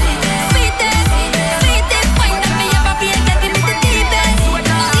sweetest wine that me ever feel. Girl, give me the deepest.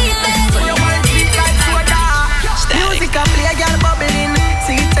 Music a play, girl bubbling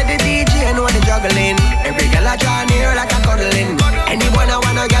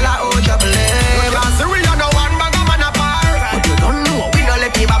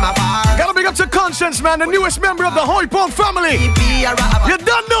Congratulations, man, the newest member of the Hoi Pong family. You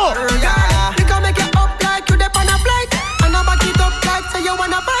done know. We can make it up like you dip on a flight. And I back it up like say you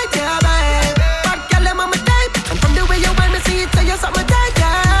wanna fight, yeah, babe. Bad girl, I'm on my type. And from the way you want me see it, say you something tight,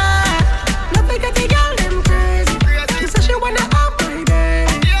 yeah. Love like a girl, them crazy. You say she wanna upgrade it.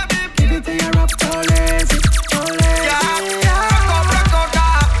 Give it to your up, so lazy, so lazy. Rock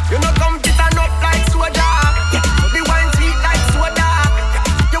out, you know come get an up like soda. Yeah, so the wine sweet like soda.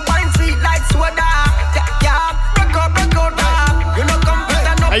 Your wine sweet like soda. Yeah, rock out, you know come get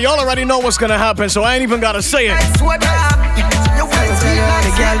an up. Hey, y'all already know what's gonna happen, so I ain't even gotta say it.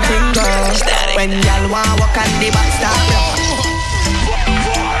 The girl thing go when y'all want walk on the back stop.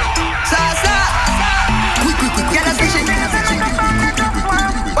 Salsa, get a station.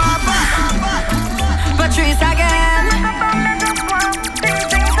 Patrice again.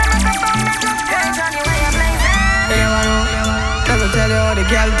 Let me tell you how the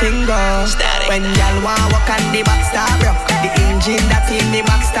girl thing go when y'all want walk on the back stop. The engine that's in the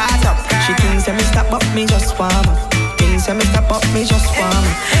back start up. She thinks that me stop up, me just warm up. So me step up, me just warm.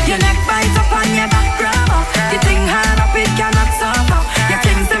 Your neck bites up on your back rubber. You think hard up, it cannot suffer. Your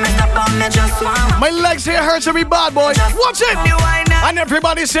things say me step up, me just warm. My legs here hurts every bad boy. Watch it. And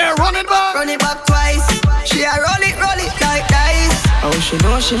everybody say run it back. Run it back twice. She a roll it like dice. Oh, she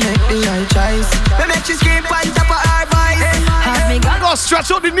know she make the right choice. Me make she scream on top of her voice. Have me got go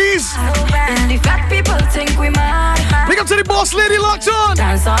stretch out the knees. And the fat people think we mad. Big up to the boss lady locked on.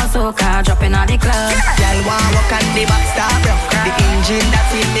 Dancehall, soca, dropping on the club. Girl want walk on the back start up. The engine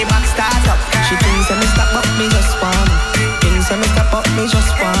that's in the back start up. She thinks that me stop up, me just warm. Thinks that me stop up, me just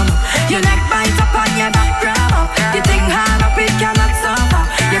warm. Your neck bites up on your back rubber. You think hard up, it cannot suffer.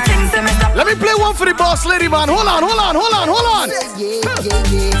 Your things say me stop. Let me play one for the boss lady, man. Hold on. When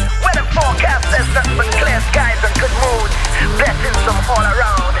the forecast says nothing but clear skies and good moods, blessings from all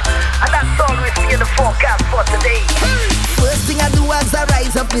around, and that's all we see in the forecast for today. First thing I do as I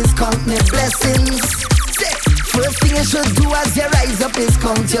rise up is count my blessings. First thing you should do as you rise up is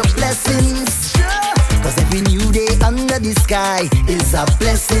count your blessings. Cause every new day under the sky is a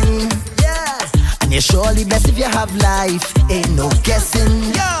blessing. And you're surely blessed if you have life, ain't no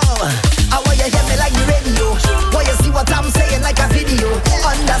guessing. Yo, I want you hear me like the radio. Want you see what I'm saying like a video.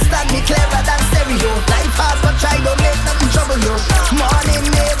 Understand me clearer than stereo. Life hard but try don't make nothing trouble you. Morning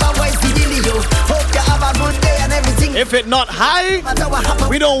neighbor, voice the dealio. Hope you have a good day and everything. If it not high,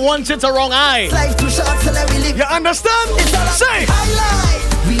 we don't want it the wrong eye. Life too short, so let me live. You understand? Say highlight.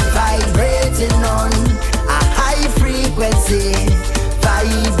 We vibrating on a high frequency.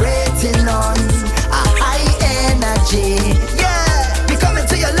 Vibrating on a high energy. Yeah, we coming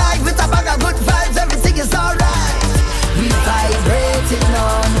to your life with a bag of good vibes. Everything is alright. We vibrating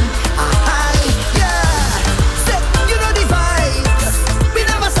on a high. Yeah, so, you know the vibes. We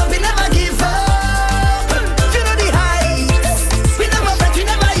never stop, we never give up. You know the heights. We never fret, we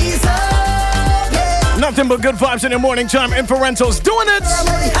never ease up. Yeah. Nothing but good vibes in the morning time. Inferentals doing it.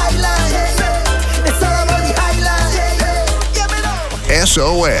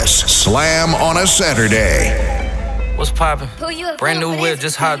 SOS Slam on a Saturday. What's poppin'? Brand new whip,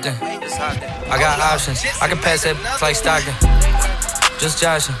 just hopped in. I got options. I can pass that like Stockton. Just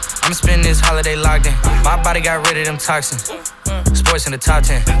joshing. I'ma spend this holiday locked in. My body got rid of them toxins. Sports in the top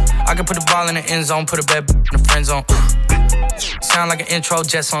 10. I can put the ball in the end zone, put a bad in the friend zone. Sound like an intro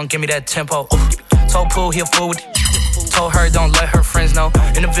jet song, give me that tempo. Told Pooh he a fool with the told her don't let her friends know.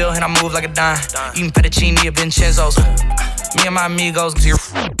 In the Ville and I move like a dime. Eating fettuccine at Vincenzo's. Me and my amigos, cause you're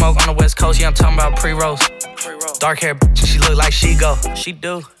smoke on the West Coast, yeah, I'm talking about pre-rolls. Dark hair, she look like she go. She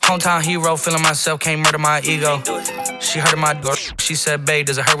do. Hometown hero, feeling myself, can't murder my ego. She heard of my door, she said, babe,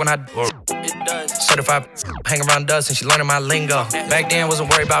 does it hurt when I do? It does. Certified, hang around dust, and she learning my lingo. Back then, wasn't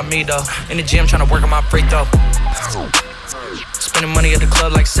worried about me, though. In the gym, trying to work on my free throw. Spending money at the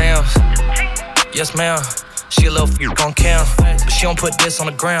club like Sam's. Yes, ma'am. She a little gon' cam, but she don't put this on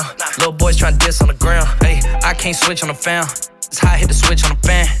the ground. Little boys tryna diss on the ground. Hey, I can't switch on the fan. It's how I hit the switch on the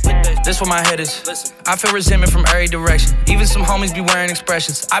fan. This where my head is. I feel resentment from every direction. Even some homies be wearing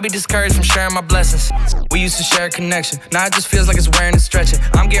expressions. I be discouraged from sharing my blessings. We used to share a connection. Now it just feels like it's wearing and stretching.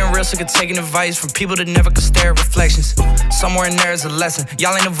 I'm getting real sick of taking advice from people that never could stare at reflections. Somewhere in there is a lesson.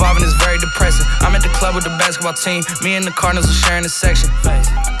 Y'all ain't evolving, it's very depressing. I'm at the club with the basketball team. Me and the Cardinals are sharing a section.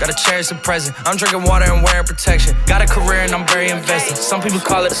 Gotta cherish the present. I'm drinking water and wearing protection. Got a career and I'm very invested. Some people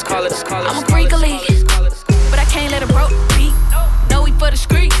call it. I'm a freak of league, but I can't let it broke beat. No, we for the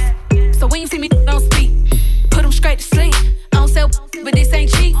streets, so when you see me, don't speak. Put them straight to sleep. I don't sell, but this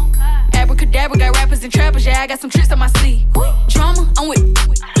ain't cheap. Abracadabra, got rappers and trappers, yeah, I got some tricks on my sleeve. Drama, I'm with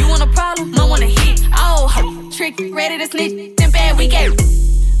you want a problem, I want a hit. Oh, trick, ready to snitch, then bad, we get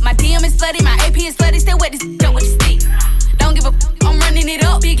My DM is flooded, my AP is flooded. Still wet this up with the stick. Don't give a I'm running it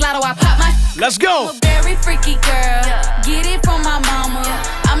up. Big lotto, I pop my. Let's go. I'm a very freaky girl. Get it from my mama.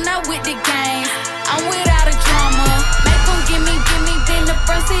 I'm not with the games. I'm without a drama. Make 'em give me, then the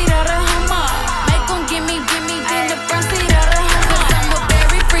front seat of the Hummer. Make 'em give me, then the front seat of the Hummer. 'Cause I'm a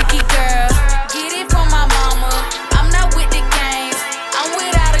very freaky girl. Get it from my mama. I'm not with the games. I'm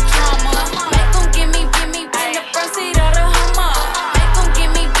without a drama. Make 'em give me, then the front seat of the Hummer. Make 'em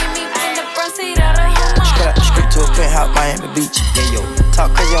give me, then the front seat of the Hummer. Straight to a penthouse, Miami Beach. Yeah, yo.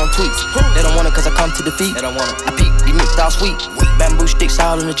 Talk crazy on tweets. They don't want it cause I come to defeat. They don't want it. I peek, these niggas all sweet. Bamboo sticks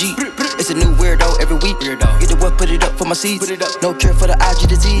all in the Jeep. It's a new weirdo every week. Get the what, put it up for my seeds. No cure for the IG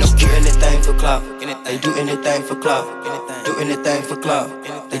disease. Do anything for clout. They do anything for clout. Do anything for clout.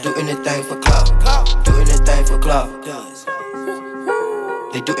 They do anything for clout. Do anything for clout.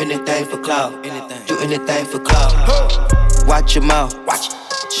 They do anything for clout. Do anything for clout. Watch your mouth. Watch it.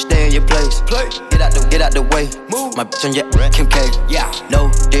 Stay in your place. Get out the way. Move. My bitch on your Kim K. Yeah. No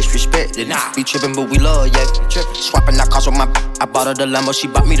disrespect. The niggas be trippin', but we love, yeah. Swapping our cars with my. I bought her the Lambo, she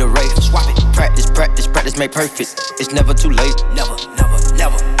bought me the Wraith. Swap it. Practice, make perfect. It's never too late. Never.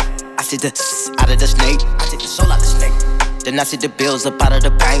 I see the out of the snake. I take the soul out the snake. Then I see the bills up out of the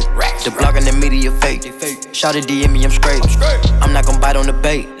bank. The blog and the media fake. Shout it DM me, I'm straight. I'm not gon' bite on the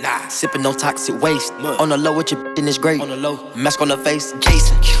bait. Sippin' no toxic waste. On the low with your in this great. Mask on the face,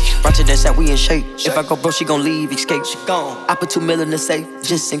 Jason. Ratchet that said we in shape. If I go broke, she gon' leave, escape. She gone. I put 2 mil in the safe,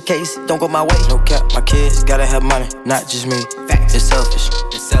 just in case. Don't go my way. No cap, my kids gotta have money, not just me. It's selfish.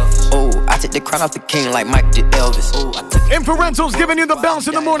 Oh, I take the crown off the king like Mike did Elvis. Inferentals giving you the bounce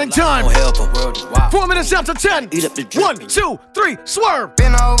in the morning time. 4 minutes after 10. 1, 2, 3, swerve.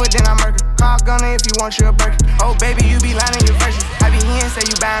 Been over, then I murder. Call gunner if you want your burger. Oh, baby, you be lying your verses. I be here and say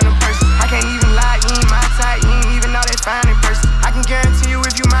you buying them purses. I can't even lie, you ain't my type. You ain't even know they fine in person. I can guarantee you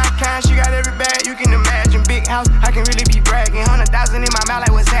if you my kind, she got every bag you can imagine. Big house, I can really be bragging. 100,000 in my mouth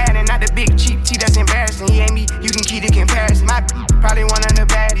like what's happening. Not the big cheap tea that's embarrassing. He ain't me, you can keep the comparison. My probably one of the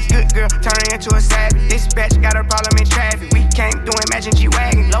baddest. Good girl, turning into a savage. This bitch got a problem in traffic. We can't do Imagine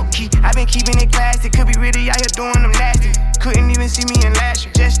G-Wagon. Low key, I been keeping it classy. Could be really out here doing them nasty. Couldn't even see me in last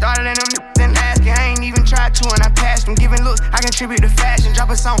year. Just started in them in last year. I ain't even tried to and I passed them. Giving looks, I contribute to fashion. Drop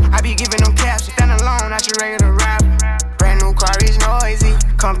a song, I be giving them captions. Stand alone, not your regular rapper. Brand new car is noisy.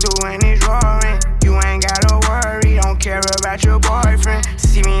 Come through and it's roaring. You ain't gotta worry, don't care about your boyfriend.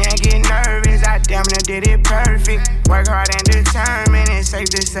 See me and get nervous, I damn near did it perfect. Work hard and determined, it's safe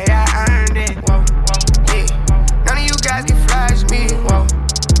to say I earned it. Whoa, yeah. None of you guys can flash me, whoa.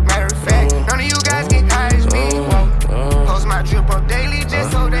 Matter of fact, none of you guys can hide me, whoa. Post my drip up daily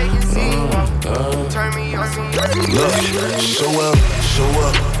just so they can see, whoa. Turn me on some. Look, show up.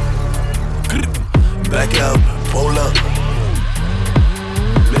 Back out, pull up.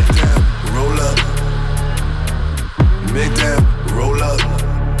 Make down, roll up. Make down, roll up.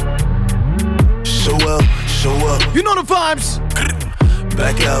 Show up. You know the vibes.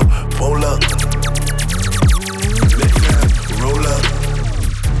 Back out, pull up. Make down, roll up.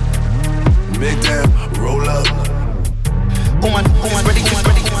 Make down, roll up. On my ready,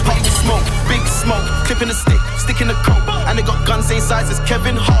 pop smoke, big smoke, clipping the stick in the coat, and they got guns same size as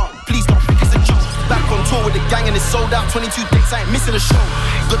Kevin Hart. Please don't think it's a joke. Back on tour with the gang and it's sold out. 22 dates, I ain't missing a show.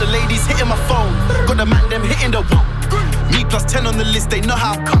 Got the ladies hitting my phone, got the man them hitting the wall. Me plus 10 on the list, they know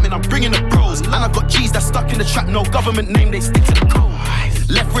how I'm coming, I'm bringing the pros. And I got G's that's stuck in the trap, no government name, they stick to the code.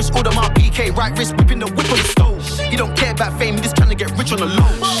 Left wrist, order my PK, right wrist, whipping the whip on the stove. He don't care about fame, he just trying to get rich on the low.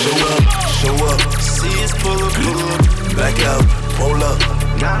 Show up. See us pull up. Back out, pull up.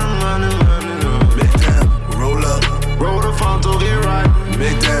 Got him running. Make down, roll up. Roll the front to the right.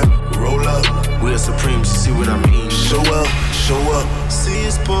 Make down, roll up. We're supreme, you see what I mean? Show up. See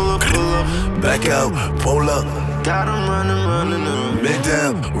us pull up. Back out, pull up. Got him running. Make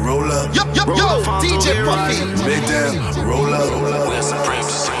down, roll up. Yo, DJ Puffy. Make down, roll up. We're supreme, you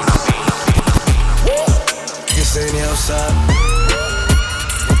see what I mean? You saying outside.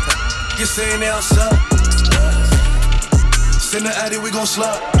 You saying outside. Send the addy, we gon'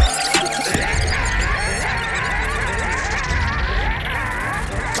 slide.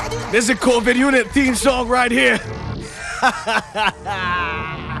 This is a COVID unit theme song right here.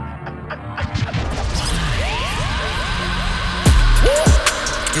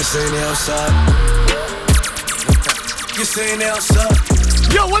 You saying outside. You saying outside.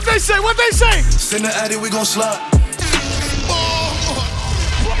 Yo, what they say? Send the addy, we gon' slide.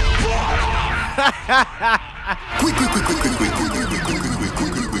 Quick.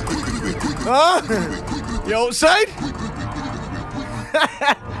 Yo, say?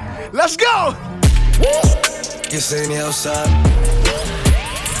 Let's go. You saying outside.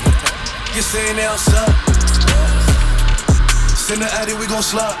 You saying they outside. Send the addy, we gon'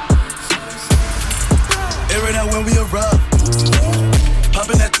 slide. Air it out when we arrive.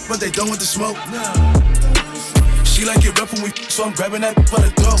 Poppin' that, but they done with the smoke. She like it rough when we, so I'm grabbing that by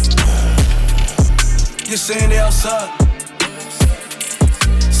the throat. You saying they outside.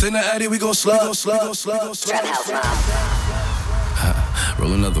 Send the addy, we gon' slide.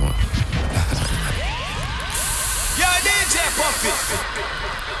 Roll another one. Yo, DJ Puffy.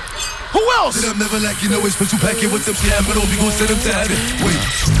 Who else? Did I never like you know it's supposed to pack it with them yeah, but we gon' send them to heaven. Wait.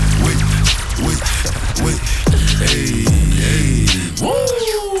 Hey. Woo! Oh,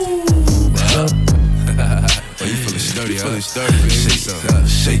 you feeling sturdy, huh?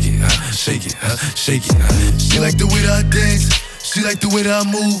 Shake it. She like the way that I dance. She like the way that I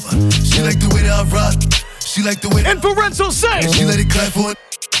move. She like the way that I rock. She like the way that Inferential say. And she let it clap for it.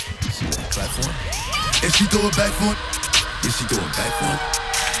 And she throw it back for it. Yeah, she throw it back for it.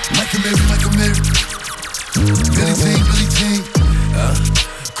 Like a Mary. Billie Jean.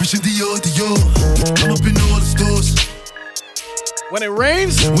 Christian Dior. I'm up in all the stores. When it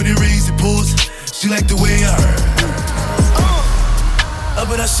rains, it pours. She like the way I up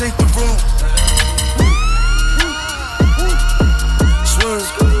and I shake the room. Swerve.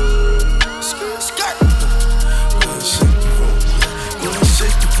 Skirt. Shake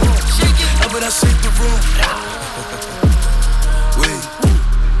the room. Up and I shake the room. Wait.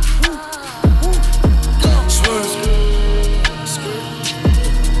 Swerve.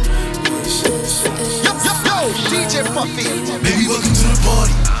 Yo, DJ Puffy. Baby, welcome to the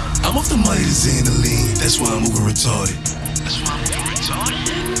party. I'm off the money to Xanaline. That's why I'm moving retarded.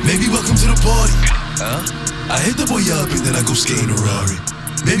 Baby, welcome to the party. I hit the boy up and then I go skating a Rari.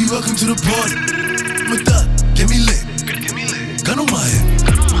 Baby, welcome to the party. I'm a thot, get me lit. Gun on my hip.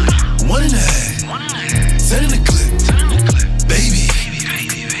 1.5. 10 in the clip.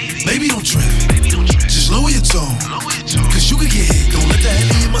 Baby, don't trip. Just lower your tone. Cause you can get hit. Don't let that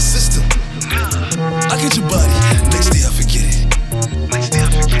heavy in my system. I get your body. Next day I forget it.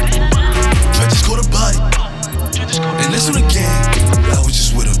 Try just call the body. And that's on the gang. I was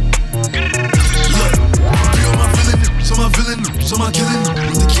just with him. Look, real my villain, so my killing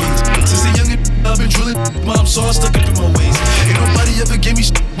with the kids. Since a youngin', I've been drilling. Mom saw I stuck up in my ways. Ain't nobody ever gave me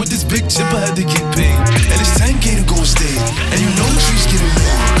with this big chip. I had to get paid. And it's 10K to go and stay. And you know the trees getting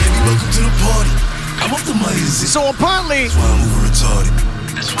lit. Baby, welcome to the party. I'm off the money. So apparently, that's why I'm moving retarded.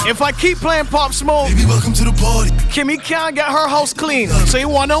 If I keep playing Pop Smoke, baby, welcome to the party. Kimmy can't get her house clean. So you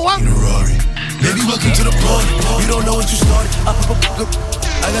wanna know what? Baby, welcome to the party. You don't know what you started. I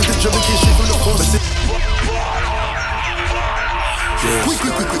got the dripping kid straight from the force.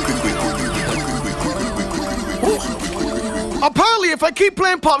 Apparently, if I keep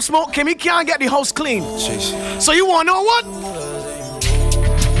playing Pop Smoke, Kimmy can't get the house clean. So you wanna know what?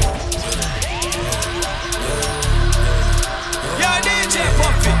 Yo, DJ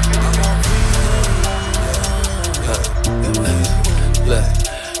Puffy.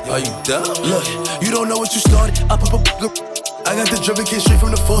 Are you dumb? Look, you don't know what you started. I got the dripping kid straight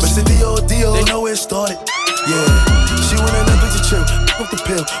from the force. But it's Dio, they know where it started. Yeah, she want a Netflix to chill. Off the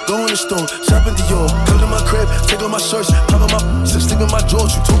pill, go in the store, shop in Dior. Come to my crib, take off my shirts, pop on my sleep in my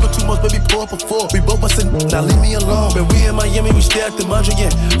drawers. You talking too much, baby, pour up a four. We both bustin', now leave me alone. When we in Miami, we stay at the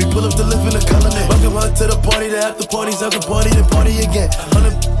Mondrian. We pull up to live in the colony. Welcome her to the party, the after parties, after party, then party again.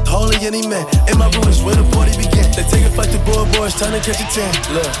 100 holy any man. In my room is where the party began. They take a flight to boys, time to catch a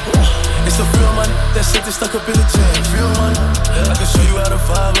 10. Look, it's a real money, that shit that's stuck up in the jam. Real money, I can show you how to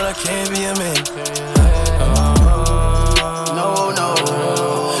vibe, but I can't be a man. No.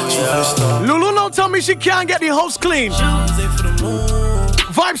 Yeah. Lulu no tell me she can't get the house clean.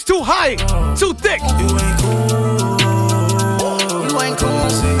 Vibes too high, too thick. You ain't cool.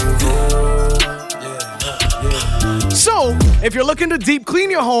 So, if you're looking to deep clean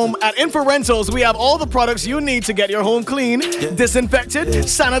your home, at Inferentals, we have all the products you need to get your home clean, disinfected,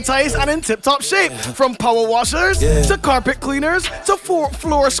 sanitized, and in tip-top shape. From power washers, to carpet cleaners, to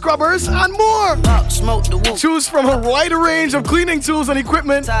floor scrubbers, and more. Choose from a wide range of cleaning tools and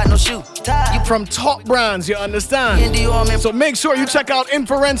equipment from top brands, you understand? So make sure you check out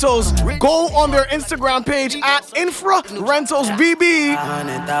Inferentals. Go on their Instagram page at InfraRentalsBB.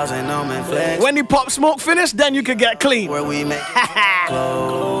 When the Pop Smoke finish, then you can get clean. Where we make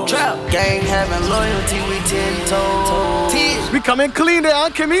trap gang having loyalty, we 10 toes. We coming clean there,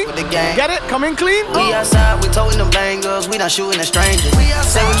 huh, Kimmy? Get it? Coming clean? We outside, we toting them bangers, we not shooting at strangers.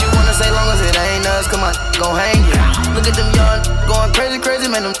 Say what you wanna say, long as it ain't us. Come on, gon' hang you. Look at them young, going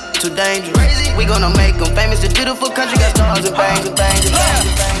crazy, man, them too dangerous. We gonna make them famous. The beautiful country got stars and bangs and bangs and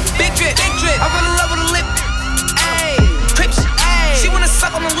bangs. Big drip. I fell in love with a lip. Ayy, Crips. Ayy, she wanna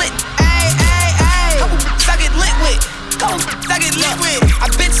suck on the lip. Ayy,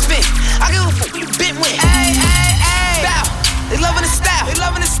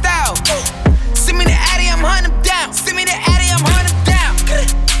 the style. Send me the Addy, I'm hunting them down. Send me the Addy, I'm hunting them down.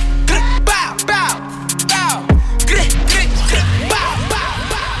 Bow, bow, bow. Bow, bow,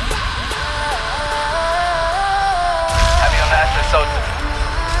 bow. Have you on that Soca?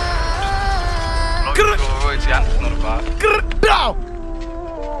 Bow,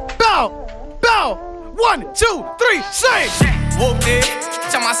 bow, bow. 1, 2, 3, say. Whooped it,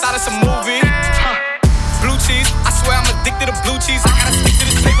 jump outside of some movie. Blue cheese, I swear I'm addicted to blue cheese. I gotta stick to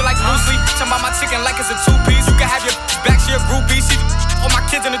this paper like loosely. Jump out my chicken like it's a 2-piece. You can have your back, she a groupie. She all my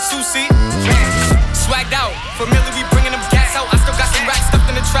kids in a 2-seat. Swagged out, familiar, we bringing them gas out. I still got some racks stuffed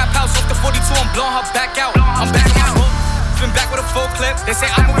in the trap house. Off the 42, I'm blowing her back out. I'm back on my hook, been back with a full clip. They say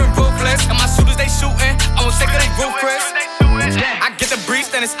I'm moving ruthless, and my shooters they shooting. I won't take it, they roof, Chris. I get the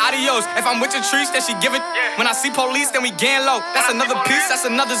breeze, then it's adios. If I'm with your trees, then she give it. When I see police, then we gang low. That's another piece, that's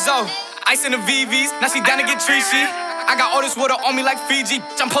another zone. Ice in the VVs, now she down to get treachy. I got all this water on me like Fiji.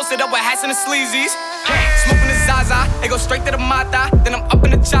 I'm posted up with hats and the sleazies. Smoking the Zaza, they go straight to the Mata. Then I'm up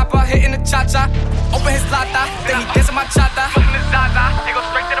in the chopper, hitting the cha-cha. Open his lata, then he dancing my chata. Smoking the Zaza, they go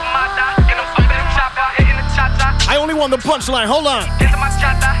straight to the Mata. Then I'm up in the chopper, hitting the cha-cha. I only want the punchline, hold on. Dancing my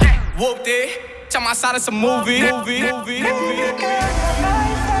chata. Whooped it, jump outside of some movie.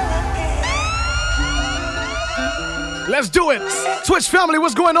 Let's do it. Twitch family,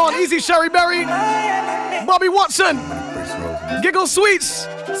 what's going on? Easy Sherry Berry, Bobby Watson, Giggle Sweets.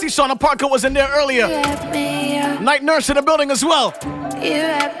 See, Shauna Parker was in there earlier. Night Nurse in the building as well. You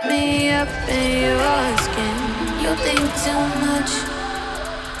wrap me up in your skin. You think too much.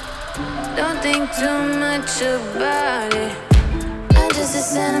 Don't think too much about it. I'm just a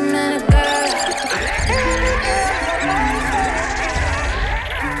sentimental girl.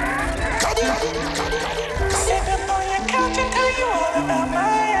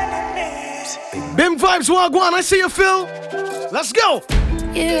 Bim Vibes Wagwan, I see you, Phil. Let's go.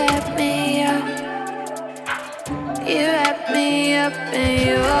 You wrap me up. You wrap me up in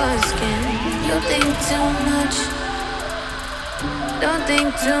your skin. You think too much. Don't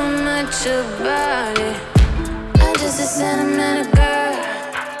think too much about it. I'm just a sentimental girl.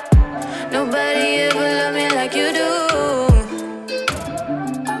 Nobody ever loved me like you do.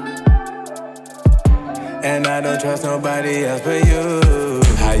 And I don't trust nobody else but you.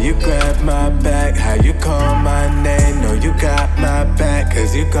 How you grab my back, how you call my name. No, you got my back,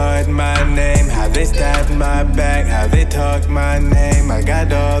 cause you called my name. How they stabbed my back, how they talk my name. I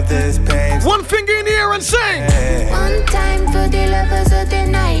got all this pain. One finger in the air and sing. One time for the lovers of the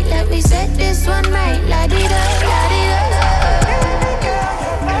night. Let me set this one right. La-di-da, la-di-da.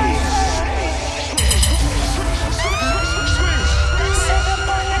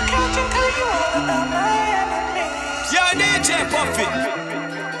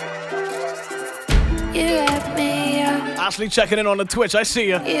 You wrap me up. Ashley checking in on the Twitch, I see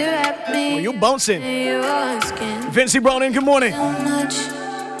ya. You wrap me Oh, you bouncing. Vincey Browning, good morning.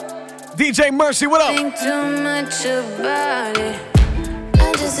 DJ Mercy, what up? Think too much about it.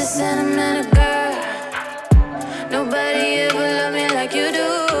 I'm just a sentimental girl. Nobody ever loved me like you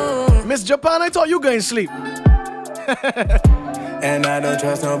do. Miss Japan, I thought you going to sleep. And I don't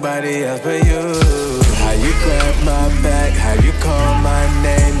trust nobody else but you. How you grab my back, how you call my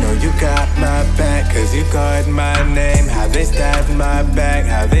name. No, you got my back, cause you called my name. How they stabbed my back,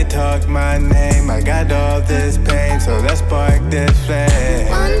 how they talk my name. I got all this pain, so let's spark this flame.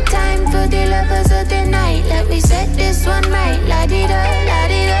 One time for the lovers of the night. Let me set this one right. La-di-da,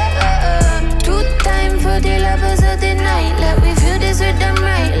 la-di-da. Two time for the lovers of the night. Let me feel this rhythm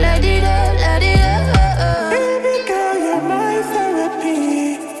right. La-di-da, la-di-da. Baby girl, you're my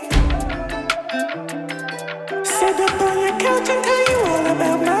therapy. Sit up on your couch and tell you all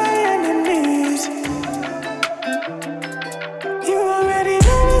about my enemies. You already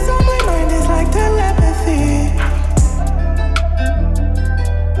know what's on my mind, it's like telepathy.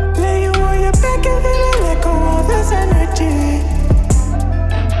 Lay you on your back and feel it let go of this energy.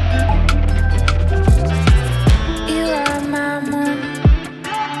 You are my moon.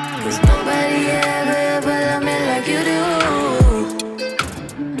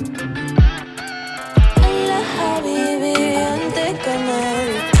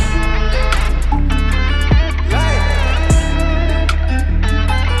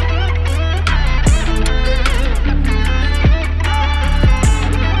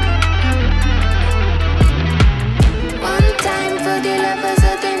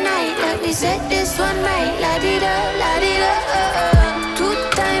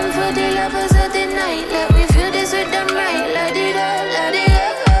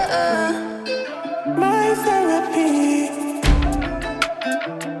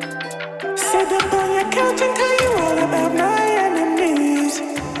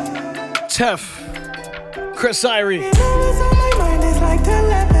 Tef, Chris Irie,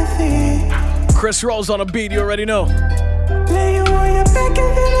 Chris Rose on a beat, you already know.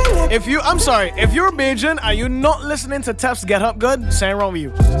 If you're Bajan and you're not listening to Tef's Get Up Good, something wrong with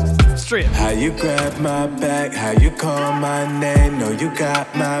you. Straight. How you grab my back, how you call my name, know you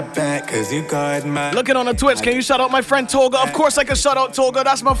got my back, cause you got my... Looking on the Twitch, can you shout out my friend Toga? Of course I can shout out Toga,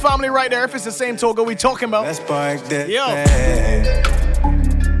 that's my family right there, if it's the same Toga we talking about. Let's spark this. Yo.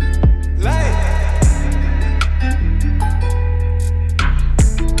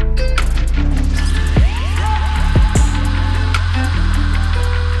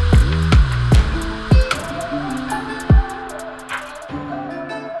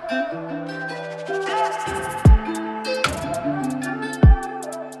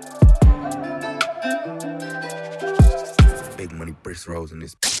 Rose in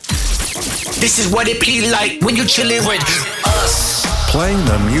this. This is what it be like when you chillin' with us. Playing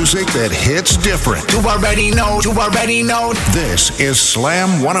the music that hits different. You already know. This is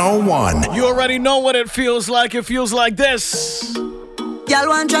Slam 101. You already know what it feels like. It feels like this. Y'all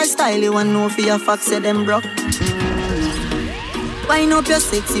want try style, you want know for your facts, say them broke. Wind up your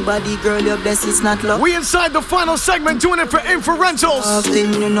sexy body, girl, your best is not luck. We inside the final segment, doing it for inferentials.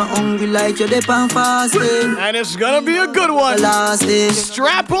 Often you're not hungry like you're dip and fasting. And it's gonna be a good one. Last day.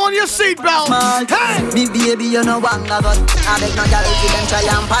 Strap on your seatbelt. Hey! Me baby, you know one I got. I beg no girl if you them try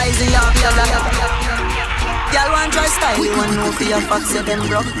and poison you. Y'all want try style, you want know for your facts, say them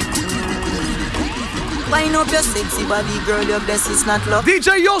broke. Wind up your sexy body, girl, your best is not luck.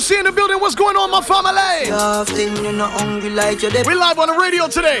 DJ Yoshi in the building, what's going on, my family? Often you're not hungry like you're dip. We live on the radio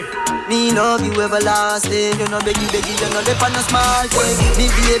today. Me love you everlasting. You know beggy, you know dip on a small thing.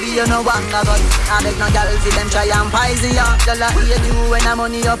 Me baby, you know one I got. I beg no girl for them try and poison ya. Girl, I hate you when the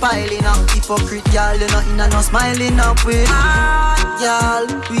money you're piling up. Hypocrite, y'all, you know in a no smiling up with. Y'all,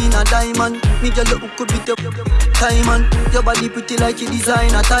 queen a diamond. Me girl, you could beat up diamond. Your body pretty like you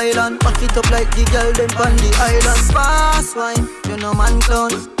design a Thailand. Back it up like the girl them on the island. Fast wine, you know man clown.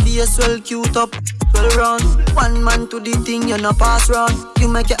 Face well cute up, well round. One man to the thing, you know pass round. You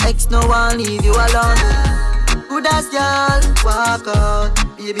make your ex no one leave you alone. Good as girl, walk out.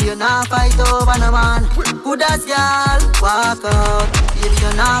 Baby, you not fight over no man. Good as girl, walk out. Baby,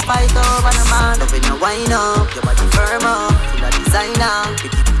 you not fight over no man. Love when you wind up, your body firm up. Full of designer.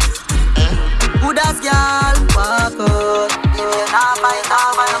 Good as girl, walk out. Baby, you not fight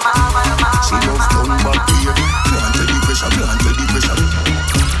over no man. She loves gun back here. Plant the pressure.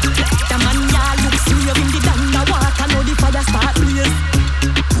 The man y'all look see you in the underwater. Know the fire start blaze.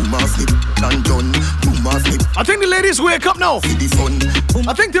 Boom off it and done. Boom off it. I think the ladies wake up now. The fun.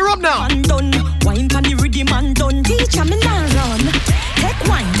 I think they're up now. Man done. Wine pan the rhythm man done. Teacher me now run. Take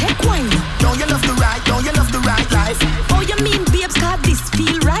wine. Don't you love the right life? Oh, you mean babes, cause this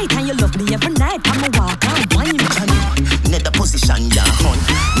feel right. And you love me every night. I'ma walk and wine. Net the position, ya hunt.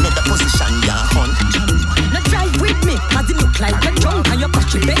 Now drive with me, cause it look like you're drunk. And your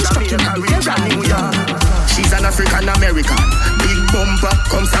cocky bench stuck in the Ferrari. She's an African American. Big bumper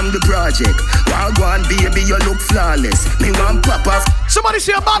comes from the project. Wagwan baby, you look flawless. Me want pop off. Somebody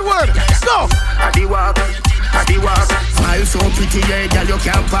say a bad word. Go. I the walk. Smile so pretty, yeah, girl, you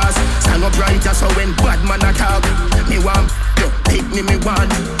can't pass. Stand up brighter, so when bad man attack, me want, you pick me want.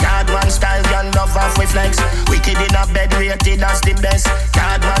 Card one style, girl, love off with flex. Wicked in a bed, rated as the best.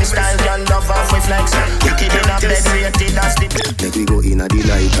 Card one style, girl, love off with flex. Wicked in a bed, rated as the best. Make we go in a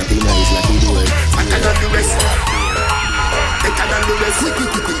delight, happy nice like we do it. Better than the rest.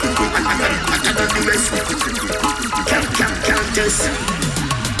 Can't just.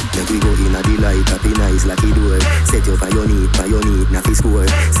 Make we go in a delight, happy nice like we do it. Set you for your need, naffy score.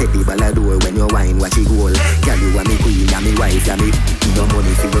 Set the ball a door when you wine, watch it goal. Girl, you are me queen, you me wife, you me. No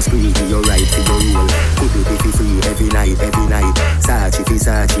money for your squeeze, your right for your rule. Could you be free every night. Sachi fi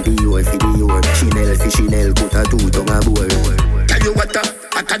Sachi, Dior fi Dior. Chanel fi Chanel, put a two tongue a bowl. Tell you what,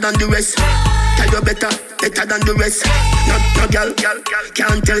 hotter than the rest. Tell you better than the rest. No girl,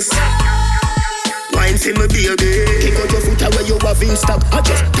 can't test. Wine for me baby. Kick out your foot away, you have in stock. I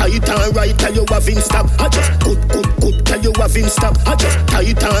just tight and right, tell you have in stock. I just good, tell you have in stock. I just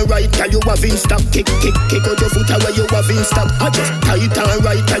tight and right, tell you have in stock. Kick out your foot away, you have in stock. I just tight and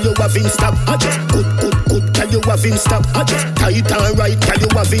right, tell you have in stock. I just good, tell you have in stock. I just tight and right, tell you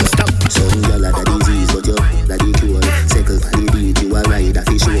have in stock. Some y'all are the disease, but you the cure. Circle for the beat, you a ride a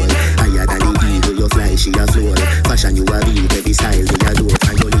fish roll. Higher than the eagle, you fly, she a floor. Fashion you a beat, every style they a do.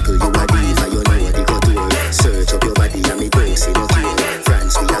 And your little you a diva, you know the couture. Search up your body and me don't see no cure.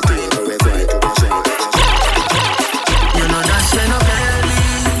 France we a tour, forever to the shore. You know that she no belly.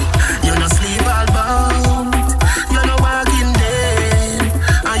 You no sleep all bound. You no walking dead.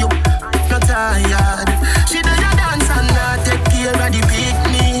 And you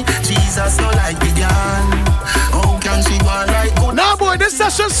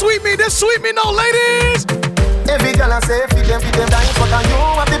just sweep me, this sweep me now, ladies. Every girl I say, feed them dying, but you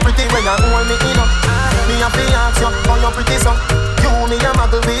have the pretty when you hold me in up. Me have to ask you, how you pretty so? You me a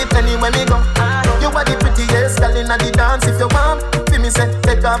muggle with anywhere me go. You are the prettiest girl in the dance. If you want, feel me say,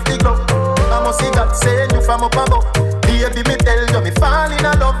 take off the glove. I must see God saying you from up above. Baby, me tell you, me fall in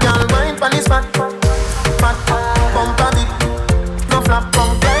love. Y'all mind pan is fat, fat, bump on it. No flap,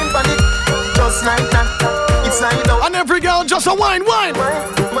 come climb pan it. Just like that, it's like out. And every girl just a wine. Wine.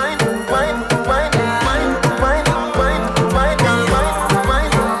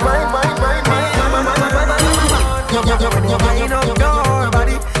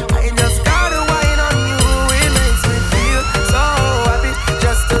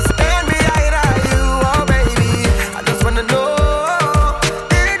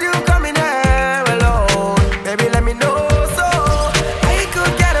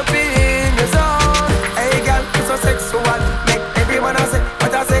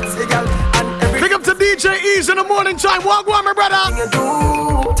 In the morning time, walk on, my brother. You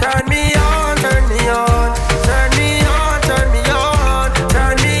do, turn me on, turn me on, turn me on, turn me on,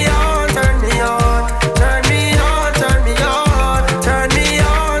 turn me on, turn me on, turn me on, turn me on, turn me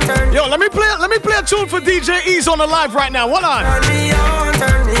on, turn me on. Yo, let me play a tune for DJ Ease on the live right now. Hold on. Turn me on,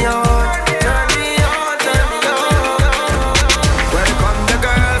 turn me on, turn me on, turn me on. Welcome the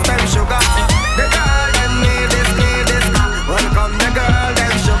girls, them sugar. The girl them need this. Welcome the girl,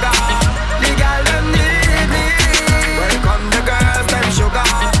 them sugar. The girl them need. Welcome the girls, them sugar.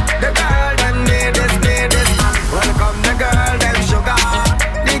 The girl them need this. Welcome the girl, them sugar.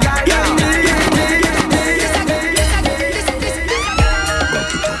 The girl them need.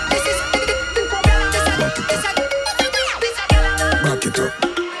 Back it up.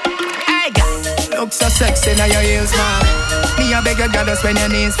 Hey girl, look so sexy now your heels, man. Me a beg you, girl, just bend your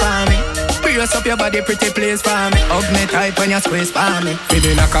knees for me. Brace up your body, pretty please for me. Hug me tight when you squeeze for me. Feel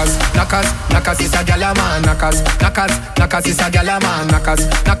the knockers is a gyal man. Knockers is a gyal man. Knockers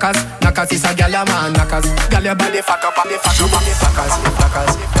is a gyal man. Gyal your body fuck up, fuckers.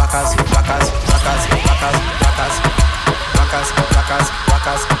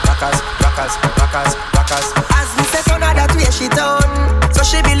 As me say turn her that way she done. So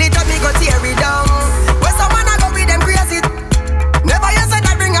she build it up, me go tear it down. Where someone a go with them crazy. Never you said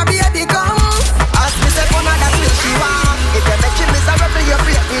that bring a baby come. As me say turn her that way she want. If you make she miserable, you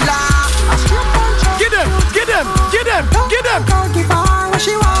break the law. Get them. Can't give her what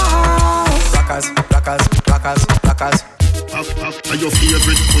she want. Rockers. Are your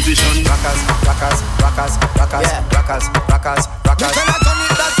favorite position? Rockers. You cannot turn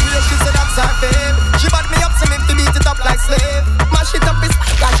it that way, she said that's her fame. She bought me up, so me to beat it up like slave. Mash it up, it's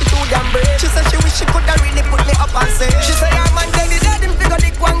like she too damn brave. She said she wish she coulda really put me up and save. She said her man dead, him figure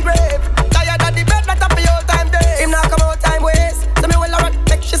dick one grave. Tired of the bed, not up for your time day. Him not come out time waste. So me well around,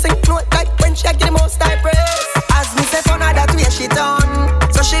 make she sing note like when she get the most time praise. As me say turn her that way, she done.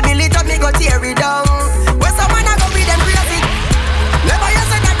 So she build it up, me go tear it down. Where someone a go with them crazy. Never you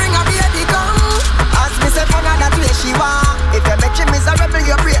said that bring a baby come. As me say turn her that way, she want. If you make she miserable,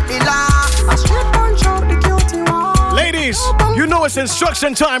 you break the law. A straight punch out the guilty one. Ladies, you know it's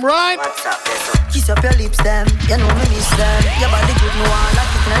instruction time, right? Kiss up your lips, them. You know me miss them. Your body good, no one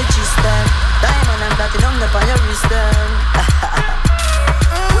like it, and I kiss them. Diamond and platinum up on your wrist, them.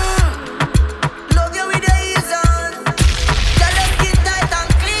 Love you with the ease on. Tell your skin tight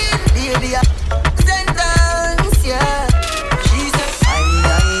and clean. Baby, sentence, yeah. She said, I.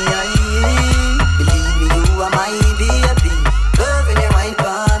 Believe me, you are my baby. Loving you wine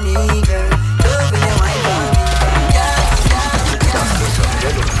for me, girl. Loving you wine for me. Yeah. You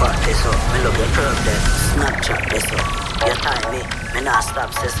look fat, this up. Me love your curve, then. Snapchat, this up. You time me not stop,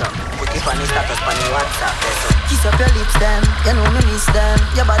 this up. Put it on the status, on the WhatsApp, this up. Kiss up your lips, them. You know me miss them.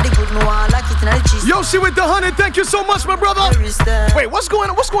 Your body good, no one like it, and I cheese. Yo, she with the 100. Thank you so much, my brother. Wait, what's going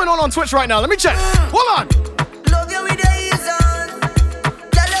on Twitch right now? Let me check. Hold on. Love you with the ease on.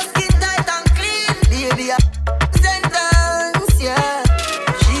 Tell your skin tight and clean. Baby, sentence, yeah.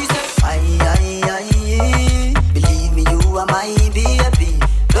 She said, I. Believe me, you are my baby.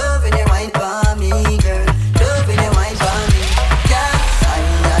 Loving you right for me, girl. Loving you right for me. Yeah.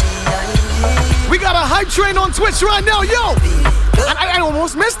 We got a hype train on Twitch right now, yo. And I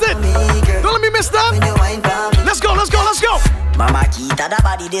almost missed it. Don't let me miss that. Let's go. Mama Kita, the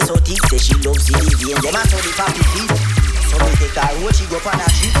body they so thick. Say she loves the living. Them a so the papi feet. So me take her road, she go on a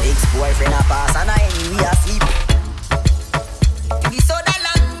trip. Ex-boyfriend a pass and a enemy a sleep. We so the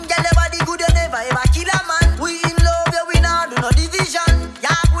long, get the body good, you never ever kill a man. We in love, yeah, we not do no division.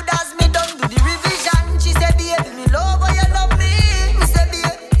 Yeah, good as me don't do the revision. She said, baby, me love, you love me. Me say,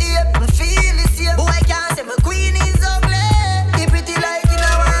 baby, me feel the same. Boy can't say my queen is ugly. He pretty like in a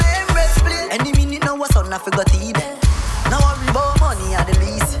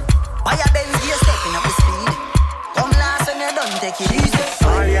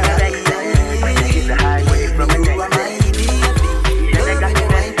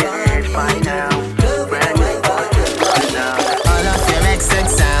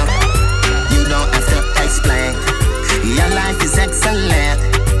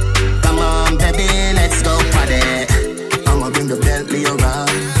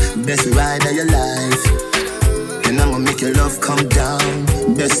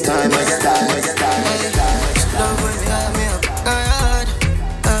Next time. Love when you got me up,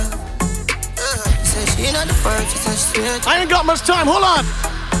 say she not the first, she said I ain't got much time, hold on.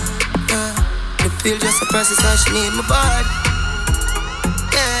 The pill just suppresses how she need my body.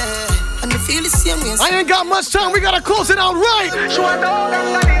 Yeah, and the feel the same way. I ain't got much time, we gotta close it out right. She want all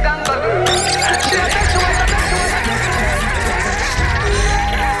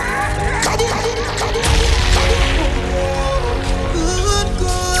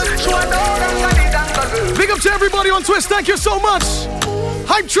Big up to everybody on Twitch, thank you so much.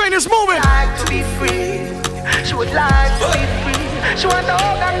 Hype train is moving. Like to be free. She would like to be free. She want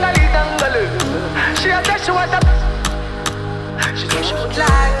all dangle. She said she want She said she would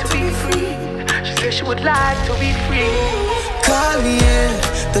like to be free. She said she would like to be free. Call me, yeah.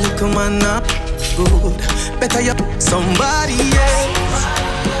 The little man not good. Better you somebody else.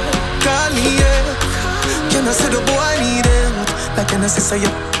 Call me, yeah. Can I say the boy need it? Like can I say you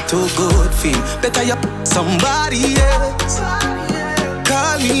too good feel? Better you somebody else.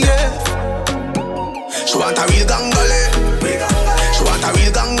 Call me, yeah. She want a real gangale. She want a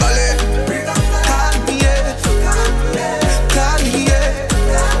real gangale. Call me, yeah. Call me, yeah.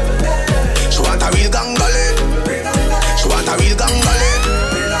 She want a real gangale. She want a real gangale.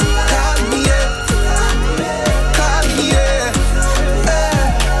 Call me, yeah. Call me, yeah.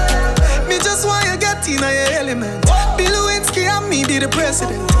 Me just want you get in your element. Bill Lewinsky and me be the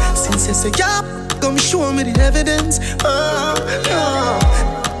president. Since you say yeah, come show me the evidence.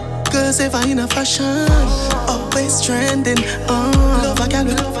 Cause if I in a fashion, always trending. Love a girl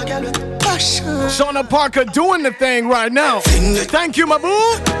with passion. Shauna Parker doing the thing right now. Thank you, my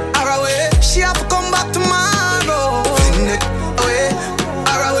boo. She have to come back tomorrow.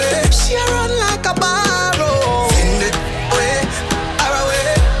 She run like a barrow.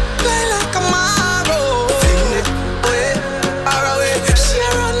 Play like a marrow. She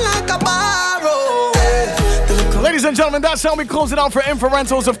run like a barrow. Ladies and gentlemen, that's how we close it out for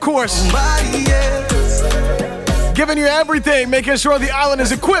Inferentals, of course. Giving you everything, making sure the island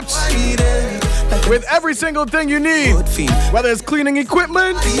is equipped with every single thing you need. Whether it's cleaning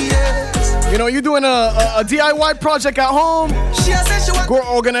equipment, you know, you're doing a DIY project at home, go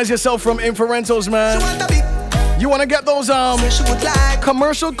organize yourself from Inferentals, man. You want to get those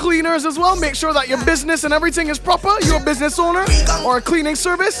commercial cleaners as well? Make sure that your business and everything is proper. You're a business owner or a cleaning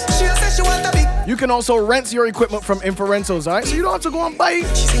service. You can also rent your equipment from Inferentals, all right? So you don't have to go and buy,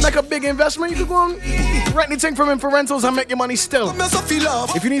 make a big investment. You can go and rent anything from Inferentals and make your money still.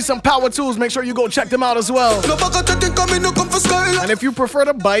 If you need some power tools, make sure you go check them out as well. And if you prefer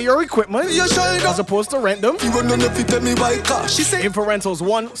to buy your equipment as opposed to rent them, Inferentals,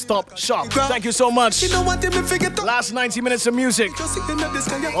 one-stop shop. Thank you so much. Last 90 minutes of music,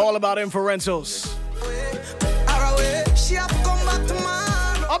 all about Inferentals.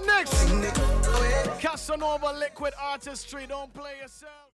 Up next, Casanova Liquid Artistry. Don't play yourself.